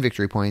to 10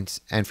 victory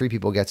points and Free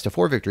People gets to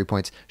 4 victory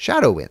points,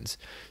 Shadow wins.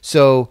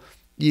 So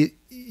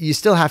you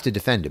still have to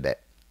defend a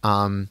bit.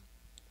 And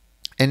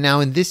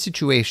now in this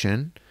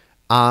situation,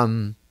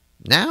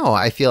 now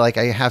I feel like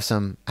I have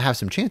some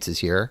chances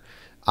here.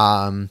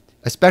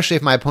 Especially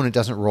if my opponent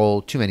doesn't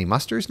roll too many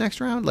musters next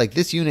round. Like,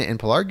 this unit in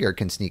Pelargir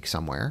can sneak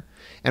somewhere,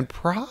 and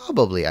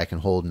probably I can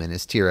hold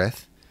Minas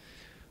Tirith.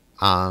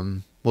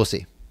 We'll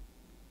see.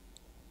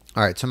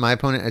 All right, so my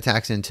opponent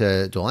attacks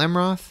into Dol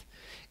Amroth,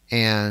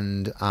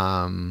 and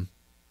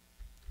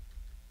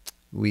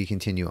we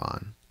continue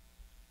on.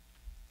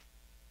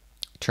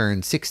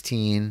 turn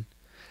 16.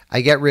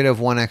 I get rid of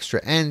one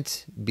extra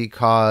Ent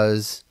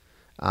because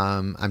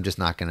I'm just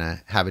not going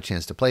to have a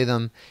chance to play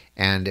them.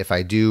 And if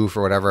I do,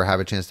 for whatever, have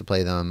a chance to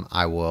play them,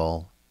 I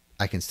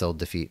can still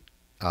defeat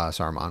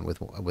Saruman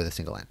with a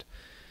single Ent.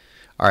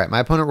 All right, my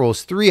opponent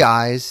rolls 3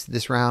 eyes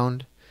this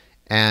round,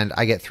 and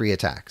I get 3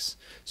 attacks.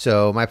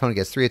 So my opponent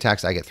gets 3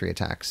 attacks, I get 3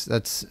 attacks.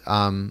 That's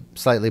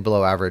slightly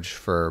below average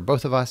for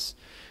both of us.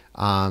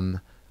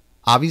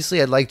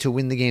 Obviously, I'd like to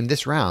win the game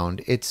this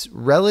round. It's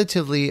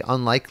relatively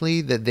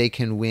unlikely that they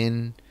can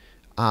win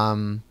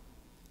now.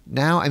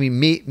 I mean,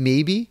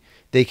 maybe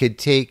they could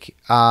take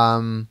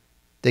Dol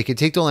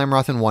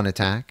Amroth in 1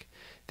 attack.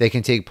 They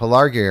can take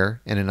Pelargir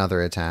in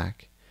another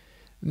attack.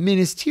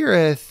 Minas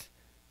Tirith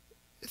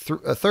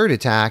a 3rd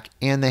attack,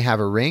 and they have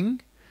a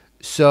ring.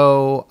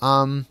 So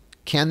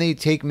can they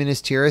take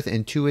Minas Tirith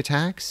in 2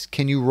 attacks?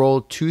 Can you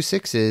roll 2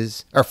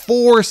 6s or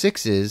 4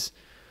 6s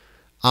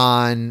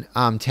on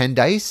 10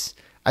 dice?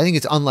 I think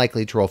it's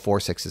unlikely to roll 4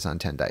 6s on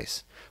 10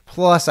 dice.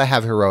 Plus, I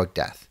have Heroic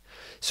Death.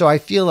 So I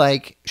feel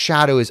like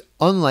Shadow is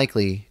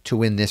unlikely to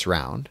win this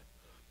round.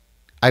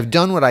 I've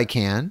done what I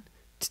can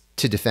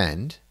to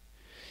defend.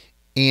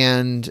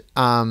 And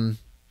I'm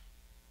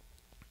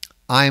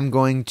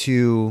going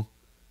to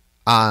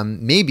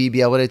maybe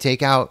be able to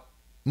take out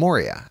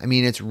Moria. I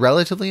mean, it's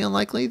relatively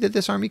unlikely that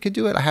this army could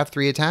do it. I have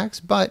 3 attacks,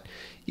 but,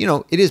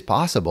 it is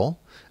possible.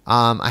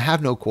 I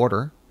have no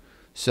quarter,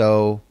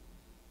 so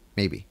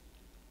maybe.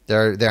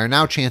 There are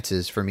now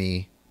chances for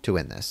me to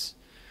win this.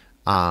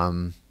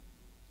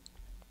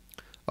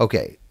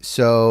 Okay,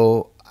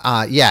 so,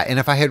 and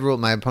if I had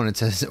rolled, my opponent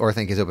says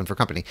Orthanc is open for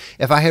company.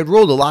 If I had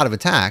rolled a lot of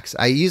attacks,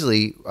 I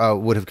easily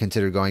would have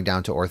considered going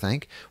down to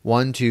Orthanc.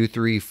 1, 2,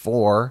 3,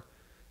 4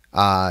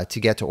 to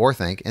get to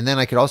Orthanc, and then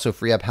I could also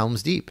free up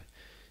Helm's Deep.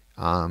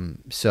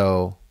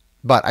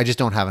 But I just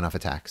don't have enough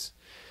attacks.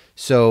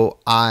 So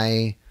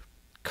I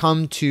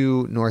come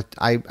to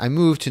I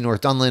move to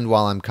North Dunland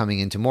while I'm coming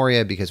into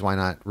Moria, because why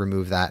not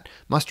remove that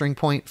mustering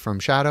point from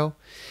Shadow?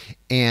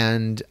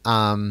 And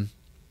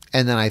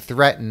then I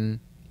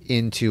threaten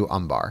into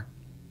Umbar.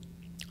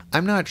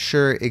 I'm not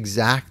sure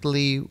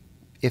exactly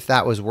if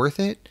that was worth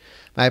it.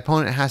 My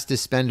opponent has to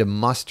spend a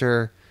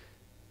muster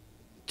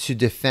to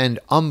defend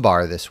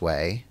Umbar this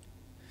way.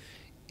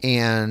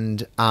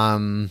 And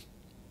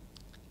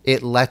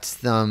it lets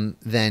them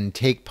then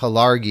take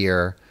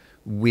Pelargir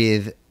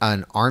with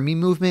an army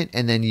movement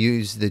and then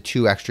use the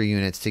 2 extra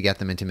units to get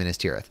them into Minas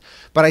Tirith.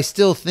 But I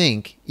still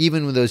think,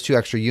 even with those 2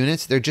 extra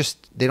units, they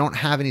don't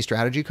have any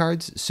strategy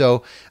cards.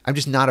 So I'm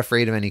just not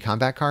afraid of any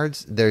combat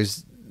cards.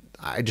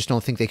 I just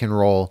don't think they can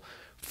roll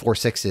 4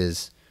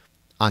 6s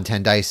on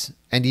 10 dice,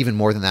 and even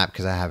more than that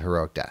because I have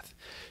Heroic Death.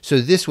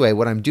 So this way,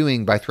 what I'm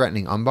doing by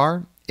threatening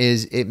Umbar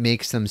is it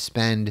makes them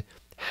spend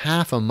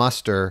half a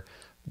muster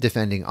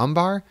defending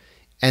Umbar,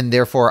 and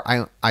therefore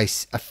I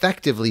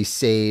effectively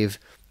save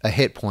a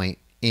hit point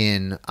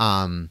in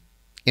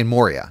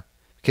Moria,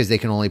 because they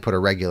can only put a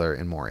regular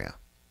in Moria.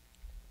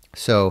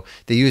 So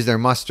they use their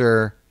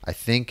muster. I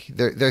think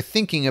they're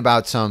thinking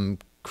about some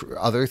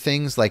other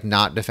things like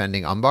not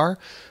defending Umbar,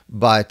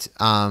 but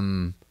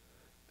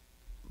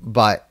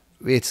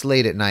it's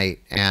late at night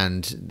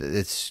and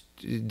it's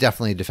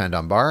definitely defend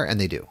Umbar, and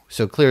they do.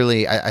 So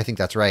clearly, I think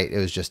that's right. It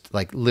was just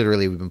like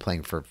literally we've been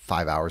playing for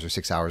 5 hours or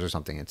 6 hours or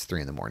something. It's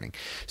 3 a.m.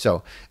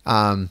 So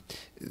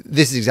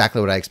this is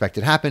exactly what I expected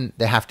to happen.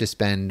 They have to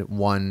spend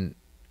 1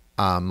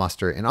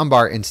 muster in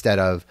Umbar instead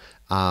of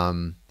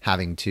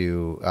having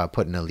to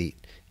put an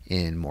elite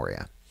in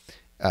Moria.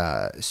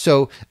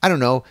 So I don't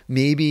know.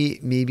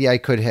 Maybe I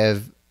could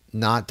have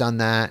not done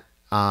that.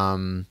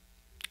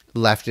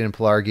 Left it in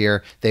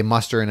Pelargir. They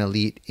muster an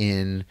elite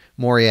in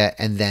Moria,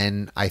 and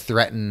then I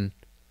threaten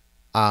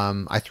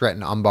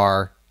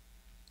Umbar,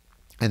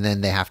 and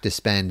then they have to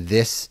spend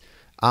this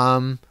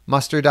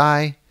muster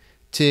die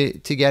to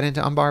get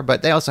into Umbar.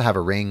 But they also have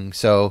a ring,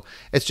 so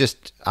it's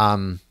just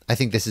I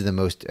think this is the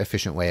most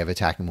efficient way of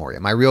attacking Moria.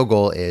 My real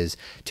goal is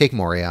take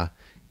Moria,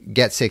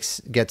 get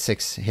six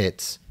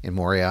hits in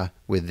Moria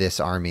with this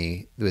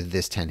army, with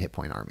this 10 hit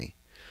point army.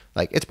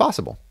 Like, it's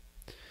possible.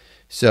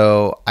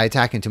 So I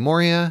attack into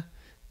Moria,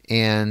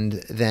 and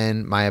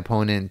then my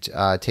opponent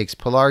takes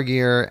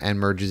Pelargir and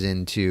merges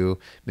into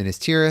Minas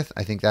Tirith.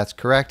 I think that's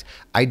correct.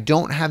 I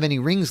don't have any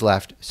rings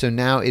left, so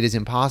now it is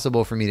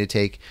impossible for me to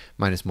take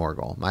Minas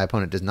Morgul. My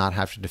opponent does not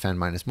have to defend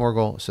Minas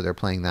Morgul, so they're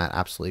playing that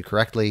absolutely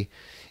correctly.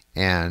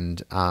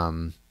 And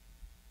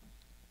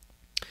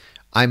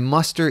I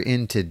muster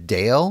into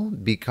Dale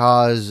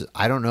because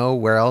I don't know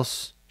where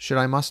else should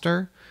I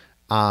muster.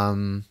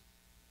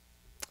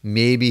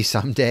 Maybe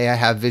someday I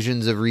have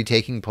visions of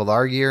retaking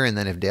Pelargir, and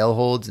then if Dale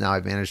holds, now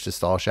I've managed to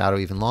stall Shadow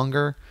even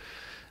longer.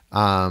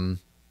 And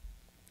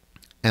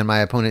my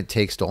opponent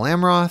takes Dol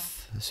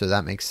Amroth, so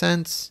that makes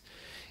sense.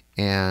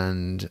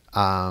 And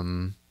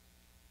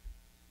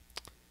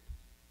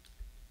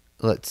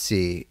let's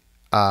see.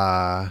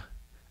 I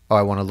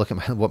want to look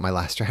at what my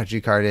last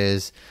strategy card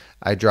is.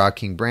 I draw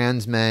King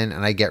Bran's Men,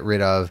 and I get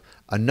rid of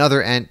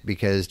another Ent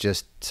because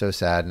just so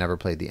sad, never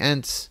played the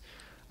Ents.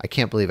 I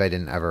can't believe I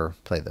didn't ever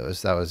play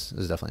those. That was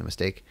definitely a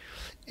mistake.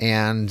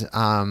 And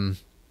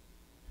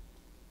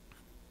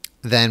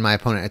then my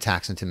opponent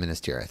attacks into Minas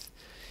Tirith.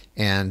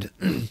 And,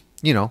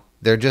 you know,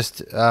 they're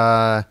just,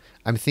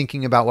 I'm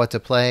thinking about what to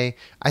play.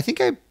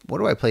 What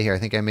do I play here? I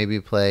think I maybe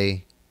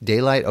play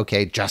Daylight.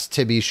 Okay, just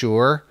to be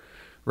sure,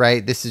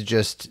 right? This is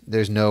just,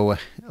 there's no,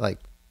 like,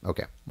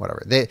 okay,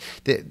 whatever. They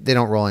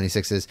don't roll any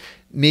sixes.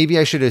 Maybe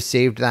I should have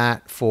saved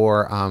that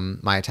for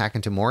my attack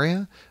into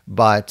Moria,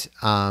 but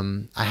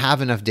I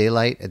have enough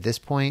Daylight at this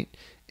point,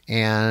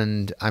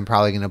 and I'm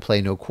probably going to play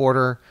No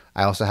Quarter.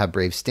 I also have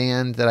Brave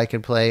Stand that I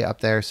could play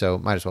up there, so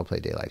might as well play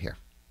Daylight here.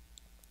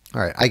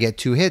 All right, I get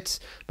 2 hits.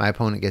 My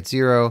opponent gets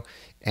 0,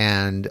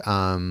 and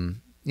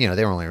you know,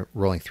 they were only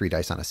rolling 3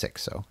 dice on a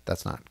 6, so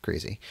that's not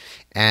crazy.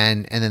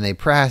 And then they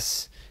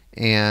press,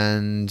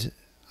 and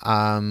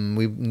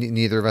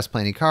neither of us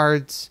play any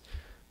cards.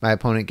 My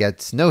opponent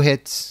gets no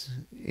hits.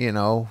 You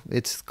know,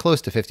 it's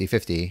close to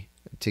 50-50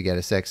 to get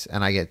a 6,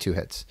 and I get 2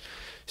 hits.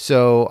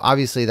 So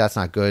obviously that's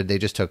not good. They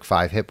just took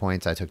 5 hit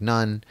points. I took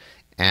none,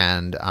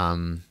 and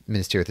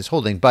Minas Tirith is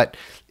holding. But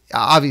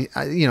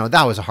you know,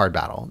 that was a hard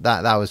battle.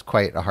 That was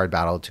quite a hard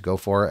battle to go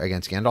for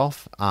against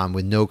Gandalf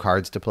with no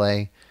cards to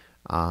play,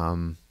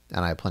 and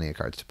I have plenty of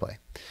cards to play.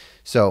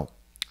 So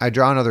I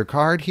draw another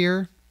card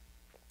here.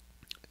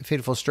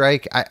 Fateful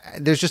Strike.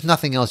 There's just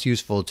nothing else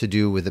useful to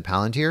do with the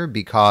Palantir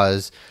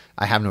because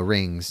I have no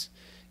rings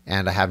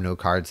and I have no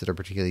cards that are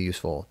particularly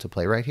useful to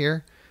play right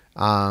here.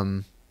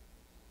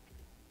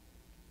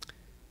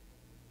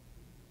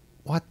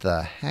 What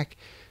the heck?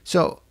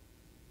 So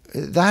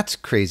that's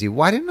crazy.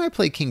 Why didn't I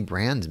play King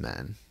Bran's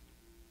Men?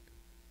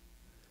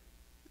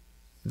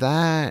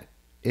 That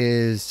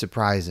is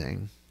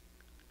surprising.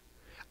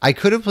 I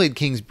could have played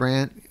King's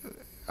Brand.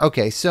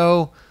 Okay,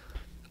 so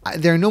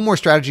there are no more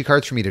strategy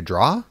cards for me to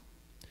draw.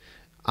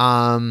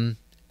 And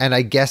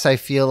I guess I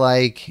feel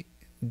like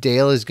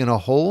Dale is going to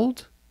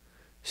hold.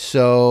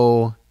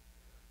 So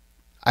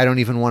I don't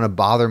even want to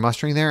bother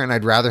mustering there. And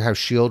I'd rather have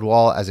Shield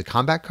Wall as a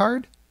combat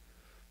card.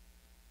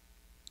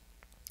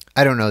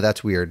 I don't know.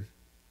 That's weird.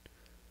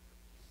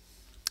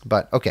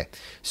 But okay.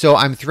 So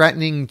I'm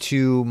threatening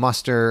to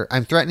muster.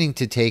 I'm threatening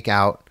to take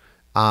out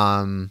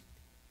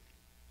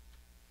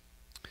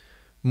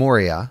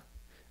Moria.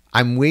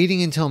 I'm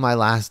waiting until my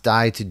last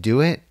die to do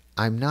it.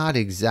 I'm not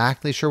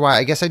exactly sure why.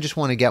 I guess I just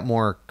want to get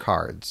more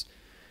cards.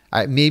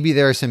 Maybe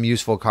there are some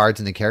useful cards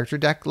in the character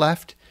deck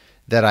left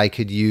that I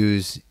could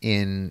use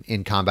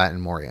in combat in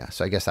Moria.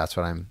 So I guess that's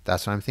what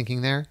I'm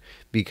thinking there.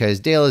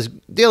 Because Dale is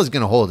going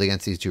to hold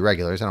against these 2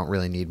 regulars. I don't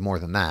really need more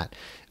than that.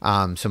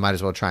 So might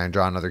as well try and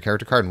draw another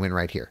character card and win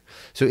right here.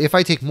 So if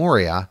I take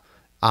Moria,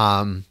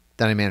 then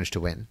I manage to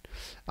win.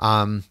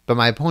 But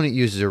my opponent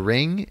uses a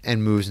ring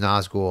and moves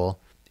Nazgul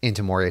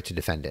into Moria to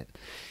defend it.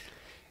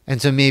 And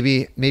so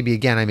maybe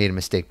again I made a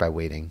mistake by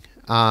waiting.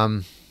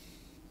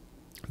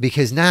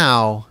 Because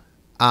now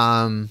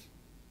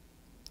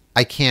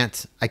I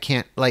can't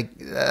like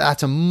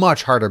that's a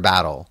much harder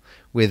battle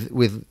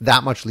with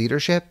that much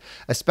leadership,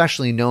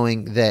 especially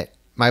knowing that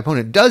my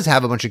opponent does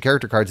have a bunch of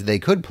character cards that they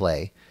could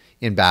play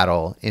in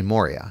battle in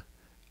Moria.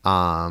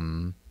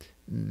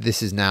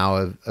 This is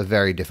now a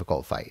very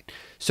difficult fight.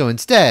 So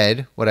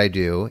instead, what I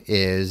do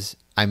is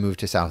I move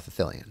to South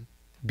Ithilien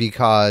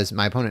because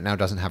my opponent now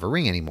doesn't have a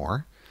ring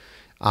anymore.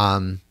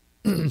 At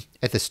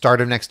the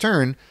start of next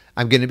turn,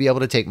 I'm going to be able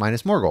to take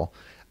Minas Morgul.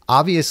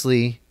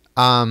 Obviously,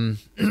 they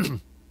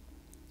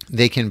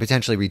can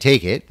potentially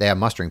retake it. They have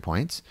mustering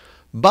points.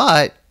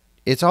 But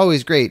it's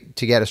always great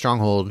to get a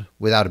stronghold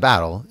without a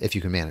battle if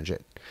you can manage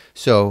it.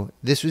 So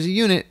this was a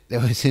unit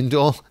that was in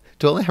Dol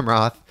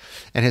Amroth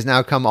and has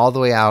now come all the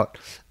way out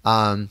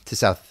to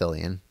South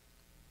Ithilien.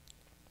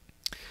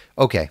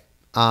 Okay.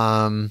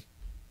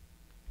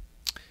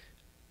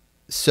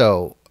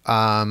 So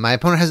my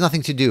opponent has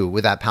nothing to do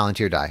with that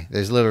Palantir die.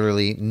 There's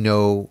literally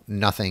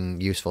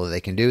nothing useful that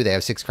they can do. They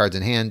have 6 cards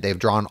in hand. They've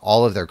drawn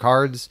all of their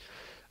cards.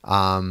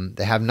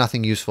 They have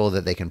nothing useful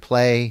that they can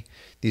play.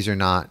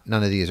 None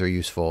of these are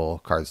useful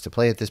cards to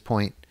play at this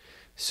point.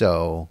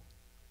 So,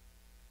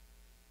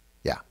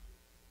 yeah.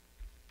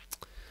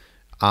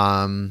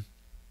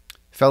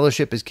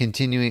 Fellowship is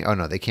continuing. Oh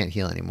no, they can't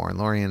heal anymore in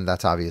Lorien.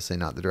 That's obviously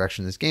not the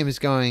direction this game is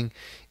going.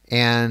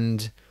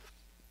 And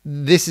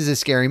this is a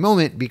scary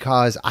moment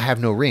because I have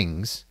no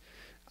rings.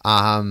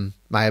 My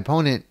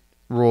opponent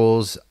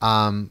rolls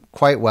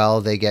quite well.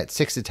 They get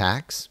 6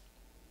 attacks,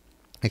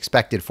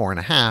 expected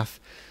 4.5,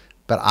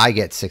 but I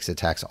get 6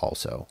 attacks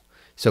also.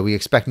 So we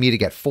expect me to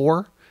get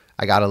 4.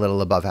 I got a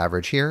little above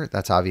average here.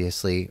 That's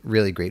obviously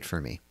really great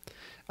for me.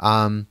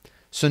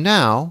 So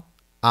now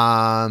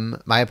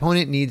my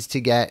opponent needs to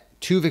get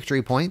 2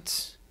 victory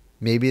points.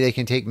 Maybe they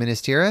can take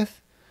Minas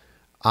Tirith.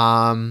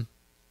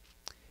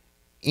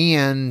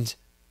 And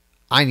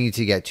I need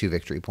to get 2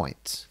 victory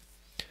points.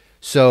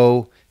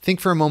 So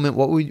think for a moment,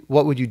 what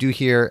would you do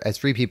here as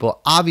 3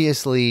 people?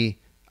 Obviously,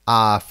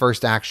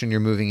 first action, you're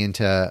moving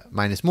into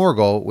Minas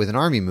Morgul with an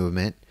army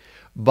movement.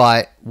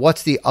 But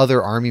what's the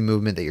other army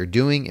movement that you're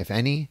doing, if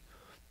any?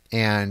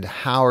 And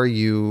how are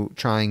you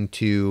trying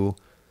to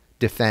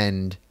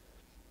defend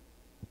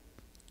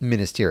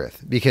Minas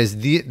Tirith, because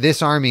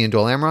this army in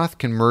Dol Amroth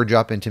can merge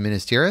up into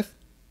Minas Tirith.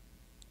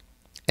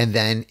 And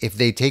then if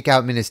they take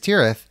out Minas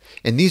Tirith,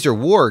 and these are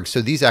wargs,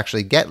 so these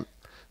actually get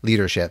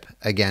leadership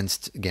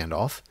against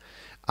Gandalf.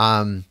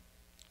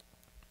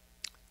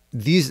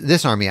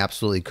 This army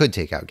absolutely could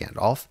take out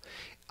Gandalf.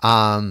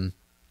 And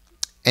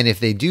if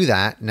they do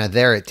that, now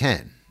they're at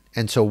 10.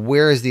 And so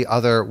where is the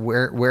other,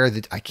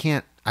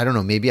 I don't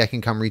know, maybe I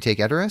can come retake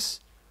Edoras.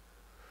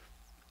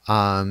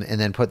 And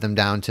then put them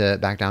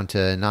back down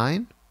to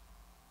 9.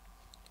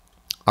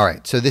 All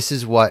right, so this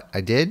is what I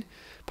did.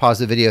 Pause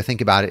the video,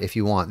 think about it if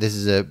you want. This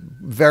is a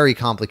very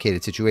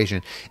complicated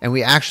situation. And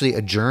we actually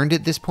adjourned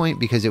at this point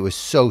because it was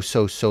so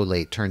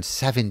late, turned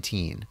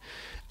 17.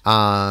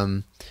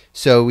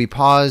 So we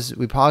paused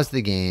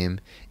the game,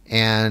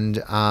 and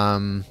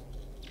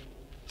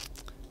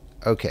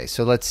okay,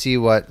 so let's see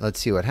what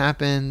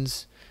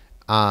happens.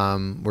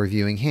 We're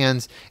viewing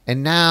hands,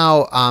 and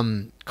now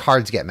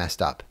cards get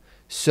messed up.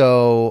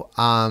 So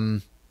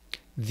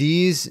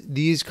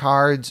these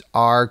cards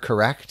are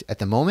correct at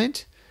the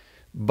moment,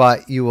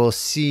 but you will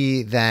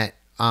see that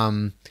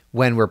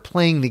when we're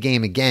playing the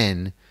game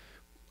again,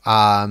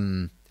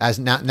 as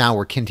now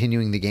we're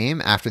continuing the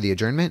game after the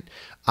adjournment,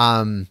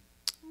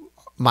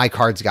 my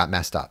cards got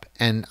messed up.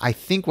 And I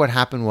think what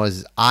happened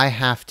was I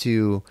have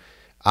to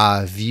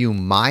view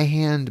my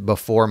hand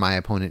before my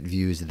opponent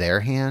views their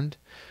hand,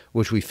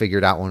 which we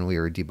figured out when we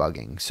were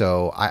debugging.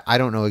 So I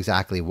don't know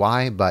exactly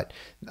why, but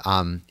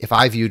if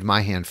I viewed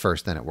my hand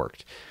first, then it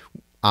worked.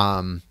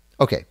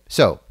 Okay,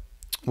 so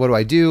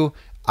what do?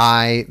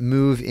 I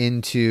move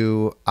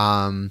into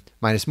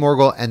Minas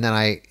Morgul, and then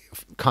I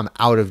come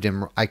out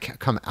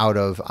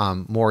of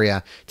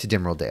Moria to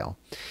Dimril Dale.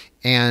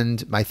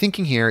 And my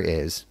thinking here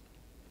is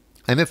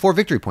I'm at 4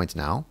 victory points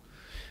now.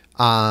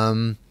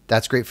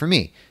 That's great for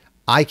me.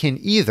 I can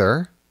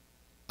either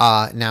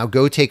now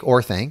go take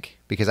Orthanc,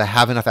 because I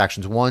have enough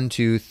actions. 1,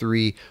 2,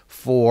 3,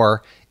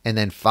 4, and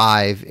then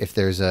 5 if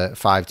there's a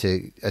 5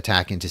 to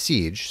attack into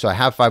siege. So I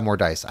have 5 more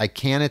dice. I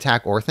can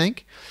attack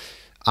Orthanc.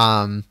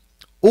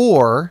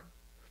 Or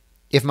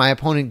if my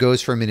opponent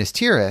goes for Minas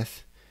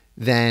Tirith,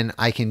 then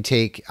I can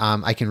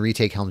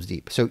retake Helm's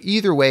Deep. So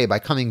either way, by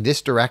coming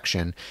this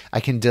direction, I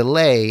can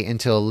delay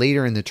until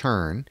later in the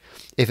turn.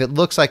 If it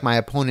looks like my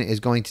opponent is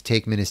going to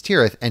take Minas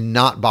Tirith and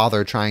not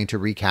bother trying to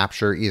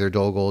recapture either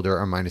Dol Guldur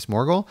or Minas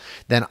Morgul,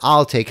 then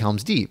I'll take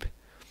Helm's Deep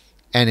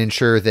and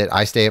ensure that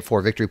I stay at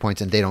 4 victory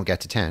points and they don't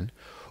get to 10.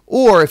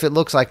 Or if it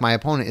looks like my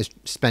opponent is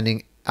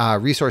spending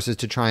resources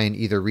to try and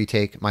either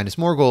retake Minas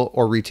Morgul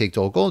or retake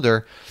Dol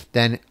Guldur,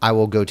 then I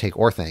will go take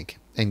Orthanc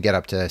and get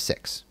up to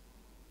 6.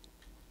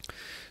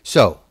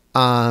 So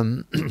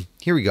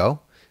here we go.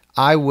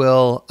 I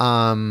will.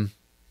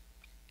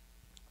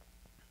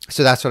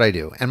 So that's what I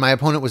do, and my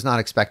opponent was not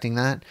expecting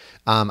that.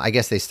 I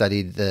guess they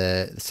studied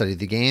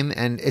the game,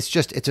 and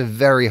it's a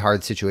very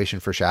hard situation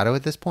for Shadow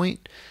at this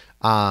point.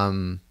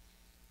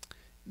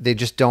 They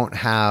just don't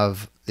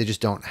have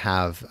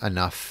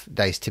enough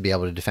dice to be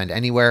able to defend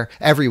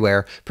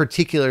everywhere,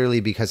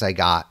 particularly because I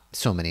got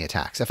so many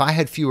attacks. If I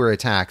had fewer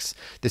attacks,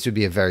 this would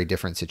be a very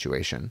different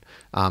situation.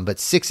 But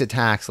 6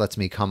 attacks lets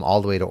me come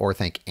all the way to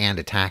Orthanc and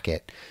attack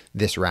it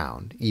this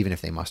round, even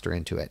if they muster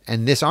into it.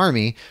 And this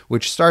army,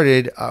 which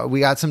started, we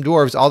got some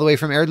dwarves all the way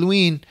from Ered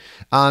Luin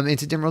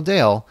into Dimril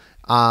Dale.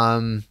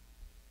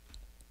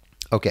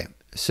 Okay,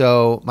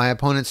 so my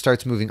opponent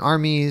starts moving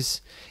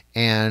armies,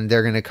 and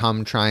they're going to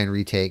come try and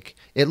retake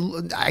it.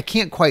 I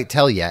can't quite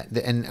tell yet,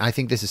 and I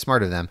think this is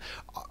smart of them.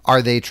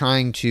 Are they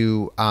trying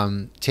to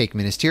take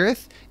Minas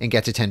Tirith and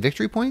get to 10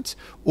 victory points,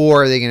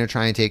 or are they going to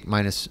try and take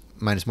Minas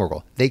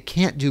Morgul? They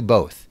can't do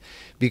both,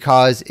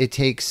 because it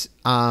takes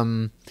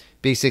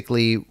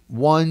basically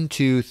 1,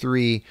 2,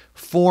 3,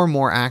 4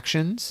 more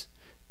actions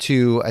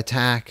to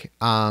attack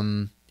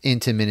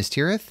into Minas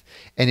Tirith,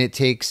 and it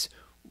takes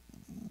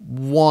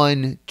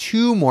 1,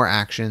 2 more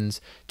actions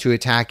to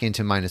attack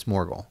into Minas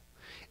Morgul.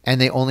 And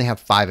they only have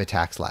 5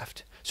 attacks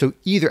left. So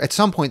either at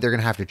some point they're going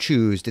to have to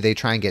choose: do they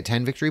try and get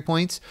 10 victory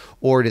points,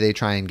 or do they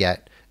try and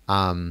get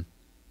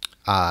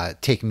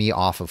take me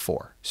off of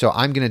 4? So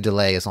I'm going to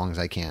delay as long as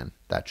I can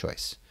that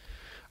choice.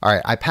 All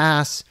right, I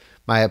pass.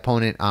 My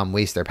opponent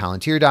wastes their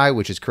Palantir die,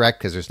 which is correct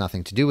because there's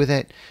nothing to do with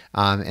it,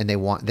 and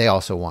they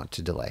also want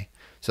to delay.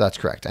 So that's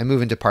correct. I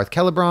move into Parth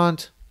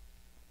Celebrant.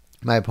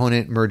 My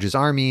opponent merges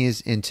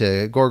armies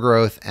into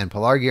Gorgoroth and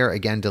Pelargir,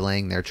 again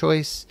delaying their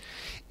choice,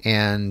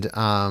 and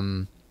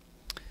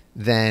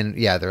then,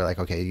 yeah, they're like,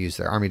 okay, use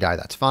their army die,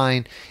 that's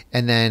fine.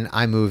 And then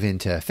I move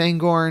into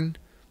Fangorn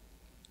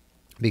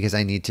because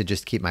I need to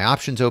just keep my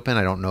options open.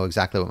 I don't know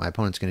exactly what my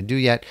opponent's going to do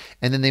yet.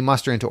 And then they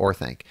muster into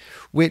Orthanc,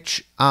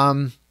 which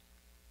by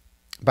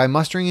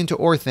mustering into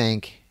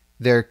Orthanc,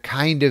 they're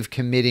kind of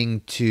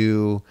committing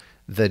to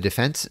the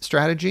defense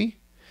strategy,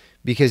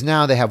 because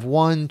now they have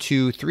 1,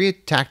 2, 3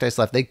 attack dice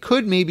left. They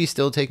could maybe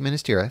still take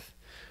Minas Tirith.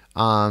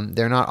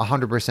 They're not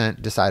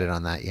 100% decided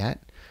on that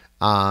yet.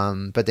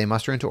 But they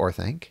muster into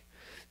Orthanc,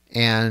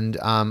 and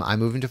I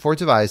move into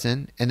Forts of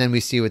Isen, and then we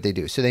see what they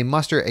do. So they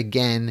muster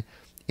again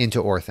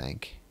into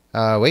Orthanc.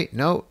 Wait,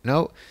 no.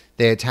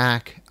 They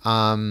attack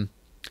minus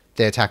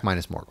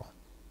Morgul.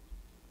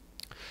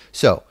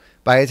 So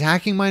by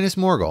attacking minus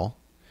Morgul,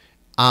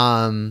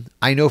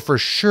 I know for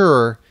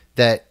sure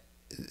that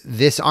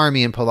this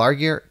army in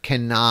Pelargir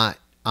cannot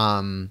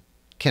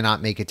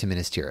make it to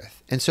Minas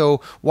Tirith. And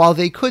so while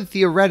they could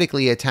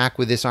theoretically attack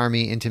with this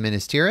army into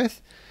Minas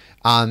Tirith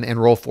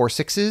and roll 4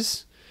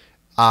 6s,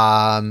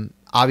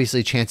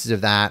 obviously chances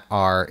of that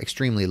are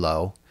extremely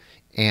low.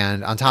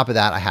 And on top of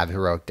that, I have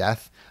Heroic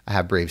Death. I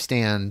have Brave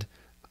Stand.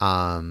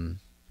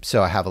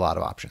 So I have a lot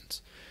of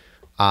options.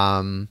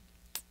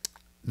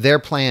 Their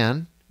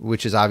plan,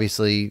 which is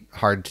obviously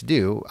hard to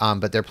do,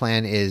 but their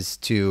plan is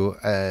to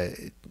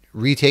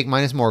retake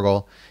minus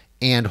Morgul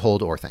and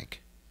hold Orthanc.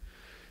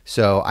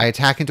 So I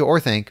attack into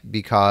Orthanc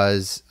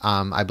because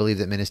I believe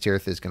that Minas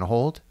Tirith is going to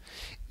hold.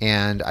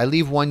 And I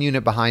leave 1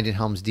 unit behind in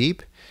Helm's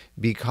Deep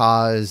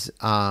because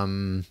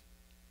I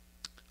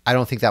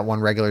don't think that 1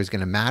 regular is going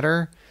to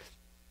matter.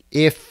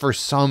 If for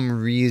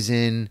some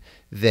reason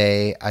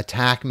they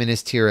attack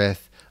Minas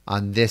Tirith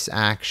on this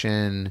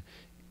action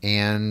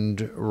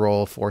and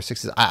roll 4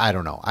 6s, I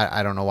don't know.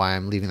 I don't know why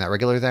I'm leaving that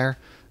regular there.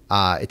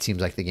 It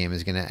seems like the game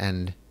is going to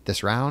end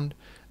this round.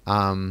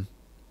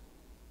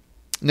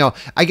 No,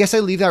 I guess I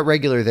leave that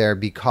regular there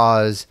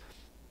because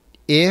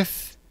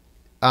if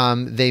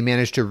they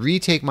manage to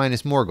retake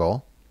minus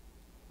Morgul,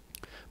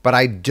 but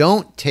I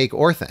don't take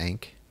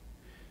Orthanc,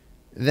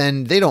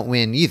 then they don't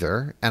win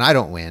either, and I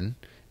don't win.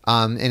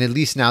 And at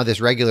least now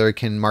this regular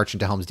can march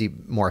into Helm's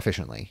Deep more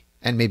efficiently,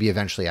 and maybe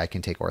eventually I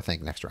can take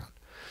Orthanc next round.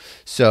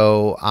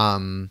 So,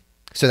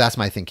 so that's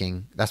my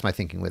thinking. That's my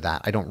thinking with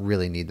that. I don't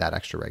really need that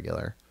extra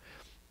regular.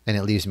 And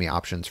it leaves me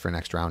options for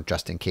next round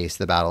just in case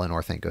the battle in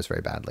Orthanc goes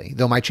very badly.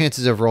 Though my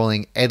chances of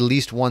rolling at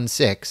least 1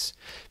 6,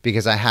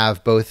 because I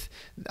have both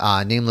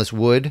Nameless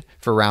Wood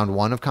for round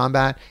 1 of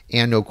combat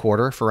and No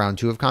Quarter for round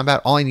 2 of combat.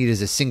 All I need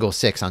is a single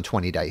 6 on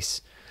 20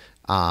 dice.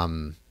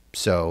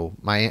 So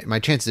my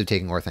chances of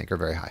taking Orthanc are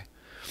very high.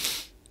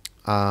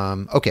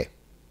 Okay.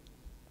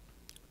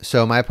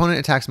 So my opponent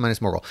attacks minus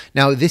Morgul.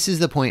 Now, this is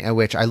the point at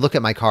which I look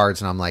at my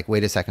cards and I'm like,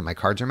 wait a second, my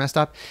cards are messed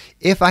up.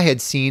 If I had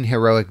seen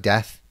Heroic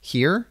Death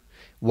here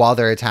while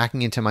they're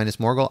attacking into minus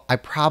Morgul, I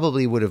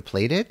probably would have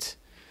played it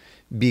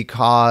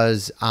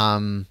because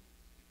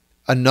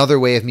another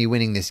way of me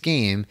winning this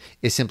game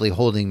is simply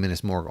holding Minas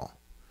Morgul.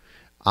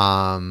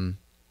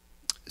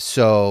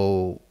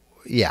 So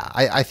yeah,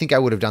 I think I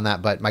would have done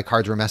that, but my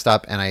cards were messed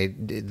up,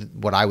 and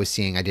what I was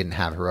seeing, I didn't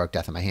have Heroic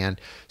Death in my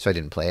hand, so I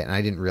didn't play it, and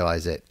I didn't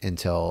realize it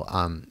until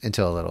a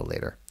little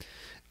later.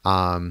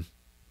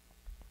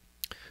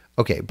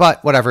 Okay,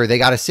 but whatever, they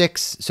got a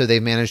 6, so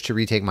they've managed to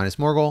retake minus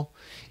Morgul,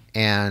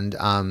 and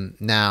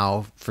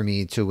now for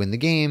me to win the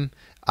game,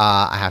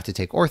 I have to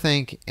take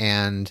Orthanc,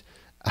 and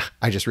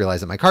I just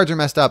realized that my cards are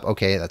messed up.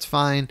 Okay, that's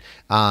fine.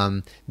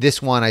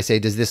 This one, I say,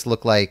 does this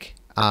look like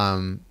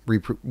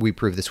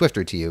Reprove the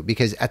Swifter to you?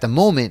 Because at the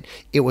moment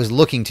it was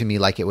looking to me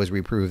like it was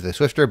Reprove the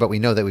Swifter, but we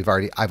know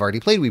that I've already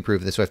played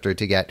Reprove the Swifter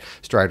to get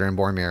Strider and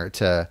Boromir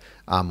to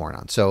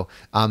Mornon. So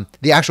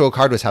the actual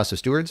card was House of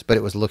Stewards, but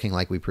it was looking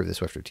like Reprove the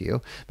Swifter to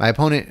you. My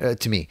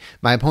opponent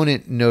my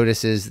opponent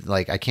notices,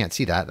 like, I can't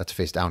see that. That's a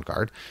face down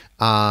card.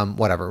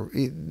 Whatever.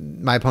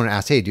 My opponent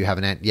asks, hey, do you have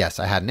an Ent? Yes,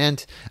 I had an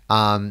Ent.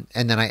 And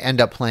then I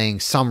end up playing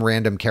some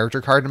random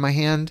character card in my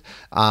hand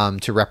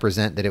to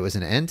represent that it was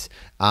an Ent.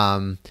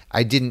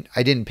 I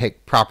didn't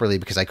pick properly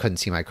because I couldn't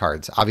see my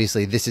cards.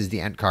 Obviously, this is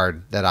the Ent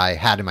card that I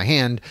had in my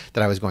hand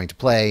that I was going to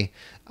play.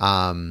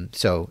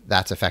 So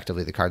that's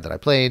effectively the card that I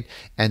played.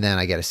 And then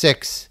I get a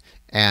 6,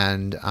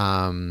 and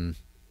then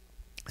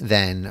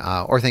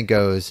Orthanc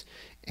goes,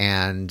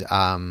 and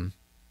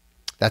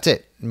that's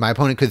it. My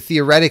opponent could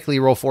theoretically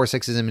roll 4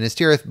 6s in Minas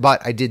Tirith,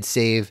 but I did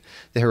save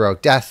the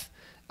Heroic Death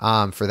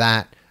for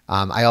that.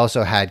 I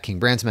also had King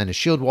Brandsman as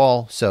Shield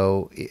Wall,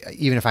 so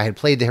even if I had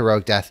played the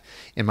Heroic Death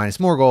in minus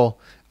Morgul,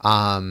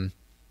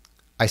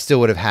 I still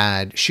would have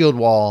had Shield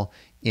Wall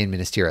in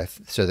Minas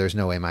Tirith, so there's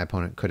no way my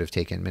opponent could have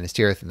taken Minas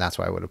Tirith, and that's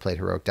why I would have played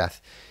Heroic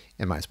Death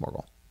in minus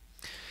Morgul.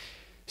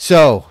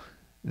 So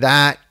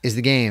that is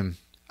the game.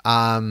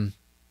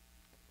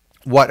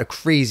 What a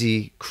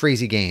crazy,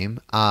 crazy game.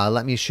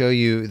 Let me show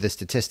you the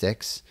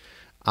statistics.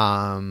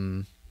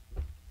 In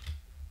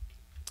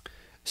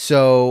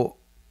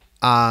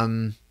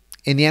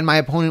the end, my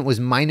opponent was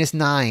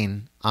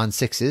 -9 on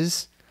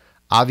 6s.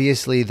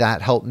 Obviously,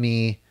 that helped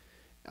me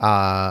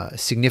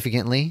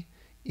significantly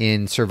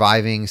in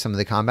surviving some of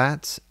the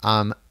combats.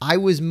 I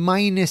was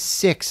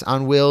 -6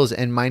 on wills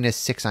and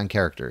 -6 on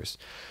characters.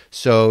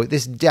 So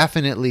this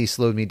definitely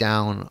slowed me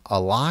down a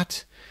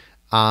lot.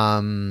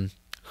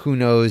 Who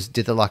knows,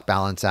 did the luck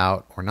balance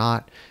out or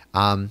not?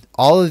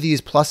 All of these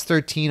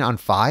 +13 on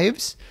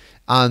 5s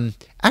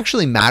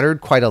actually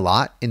mattered quite a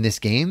lot in this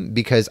game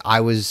because I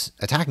was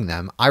attacking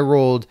them. I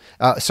rolled,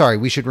 sorry,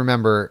 we should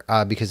remember,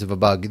 because of a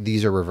bug,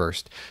 these are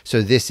reversed.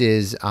 So this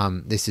is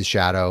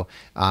Shadow,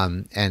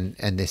 and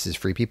this is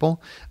Free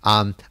People.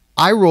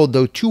 I rolled,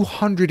 though,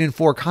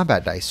 204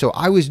 combat dice. So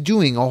I was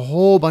doing a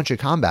whole bunch of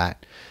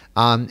combat,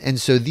 And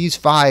so these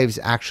 5s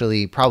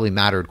actually probably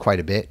mattered quite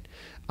a bit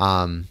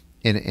in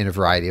a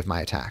variety of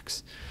my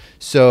attacks.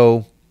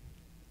 So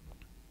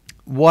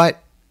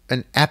what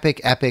an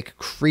epic,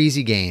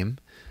 crazy game.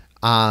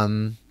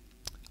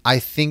 I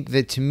think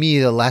that to me,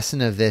 the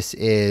lesson of this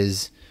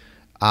is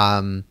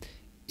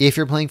if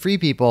you're playing free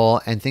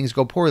people and things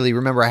go poorly,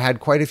 remember I had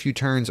quite a few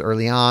turns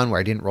early on where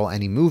I didn't roll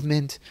any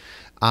movement.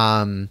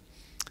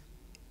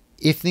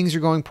 If things are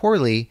going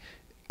poorly,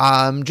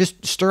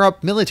 just stir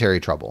up military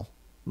trouble,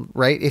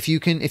 right? If you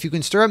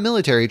can stir up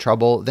military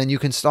trouble, then you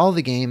can install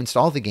the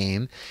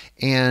game.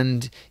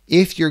 And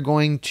if you're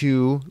going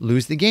to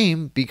lose the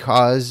game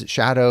because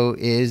Shadow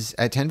is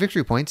at 10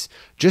 victory points,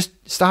 just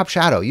stop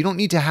Shadow. You don't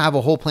need to have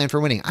a whole plan for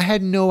winning. I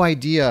had no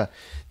idea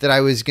that I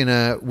was going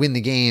to win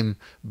the game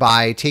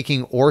by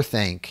taking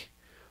Orthanc.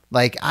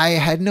 Like, I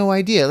had no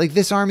idea. Like,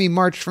 this army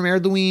marched from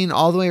Erdluin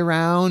all the way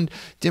around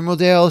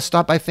Dimrildale,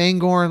 stopped by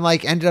Fangorn,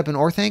 like, ended up in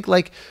Orthanc.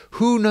 Like,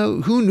 who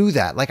knew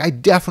that? Like, I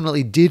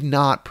definitely did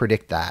not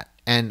predict that.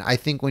 And I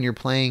think when you're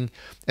playing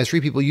as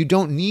free people, you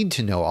don't need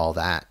to know all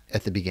that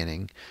at the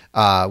beginning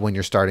when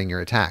you're starting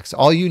your attacks.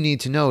 All you need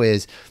to know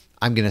is,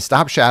 I'm going to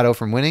stop Shadow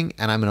from winning,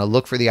 and I'm going to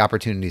look for the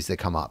opportunities that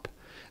come up.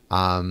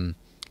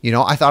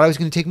 I thought I was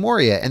going to take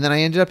Moria, and then I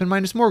ended up in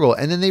Minas Morgul,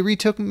 and then they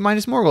retook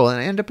Minas Morgul, and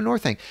I ended up in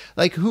Orthanc.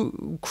 Like,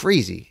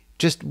 crazy.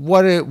 Just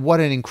what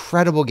an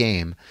incredible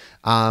game.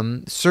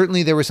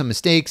 Certainly there were some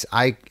mistakes.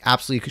 I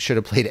absolutely should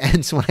have played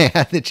Ents when I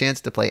had the chance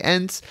to play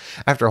Ents.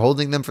 After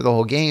holding them for the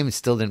whole game,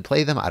 still didn't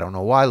play them. I don't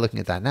know why, looking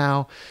at that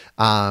now.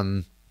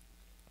 And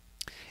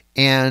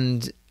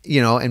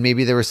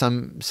maybe there were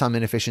some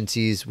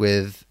inefficiencies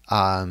with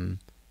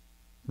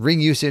ring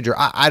usage, or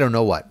I don't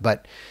know what,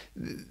 but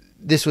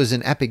this was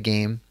an epic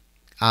game.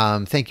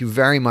 Thank you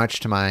very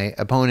much to my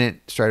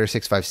opponent,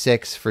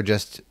 Strider656, for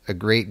just a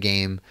great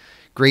game,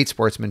 great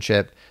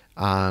sportsmanship.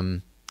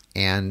 And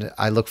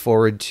I look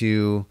forward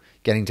to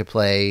getting to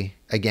play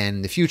again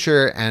in the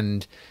future.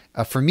 And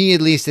for me,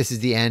 at least, this is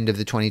the end of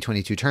the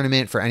 2022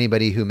 tournament. For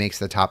anybody who makes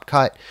the top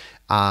cut,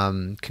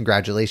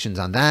 congratulations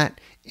on that.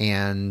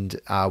 And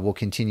we'll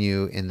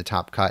continue in the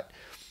top cut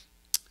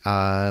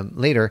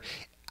later.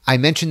 I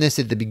mentioned this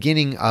at the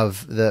beginning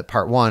of the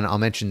part 1. I'll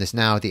mention this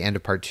now at the end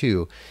of part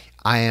 2.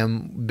 I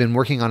am been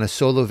working on a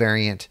solo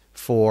variant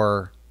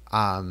for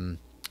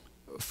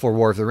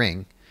War of the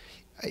Ring.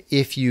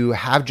 If you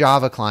have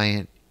Java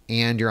client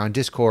and you're on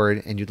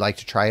Discord and you'd like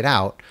to try it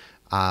out,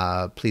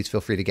 please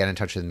feel free to get in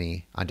touch with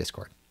me on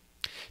Discord.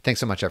 Thanks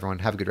so much, everyone.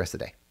 Have a good rest of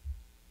the day.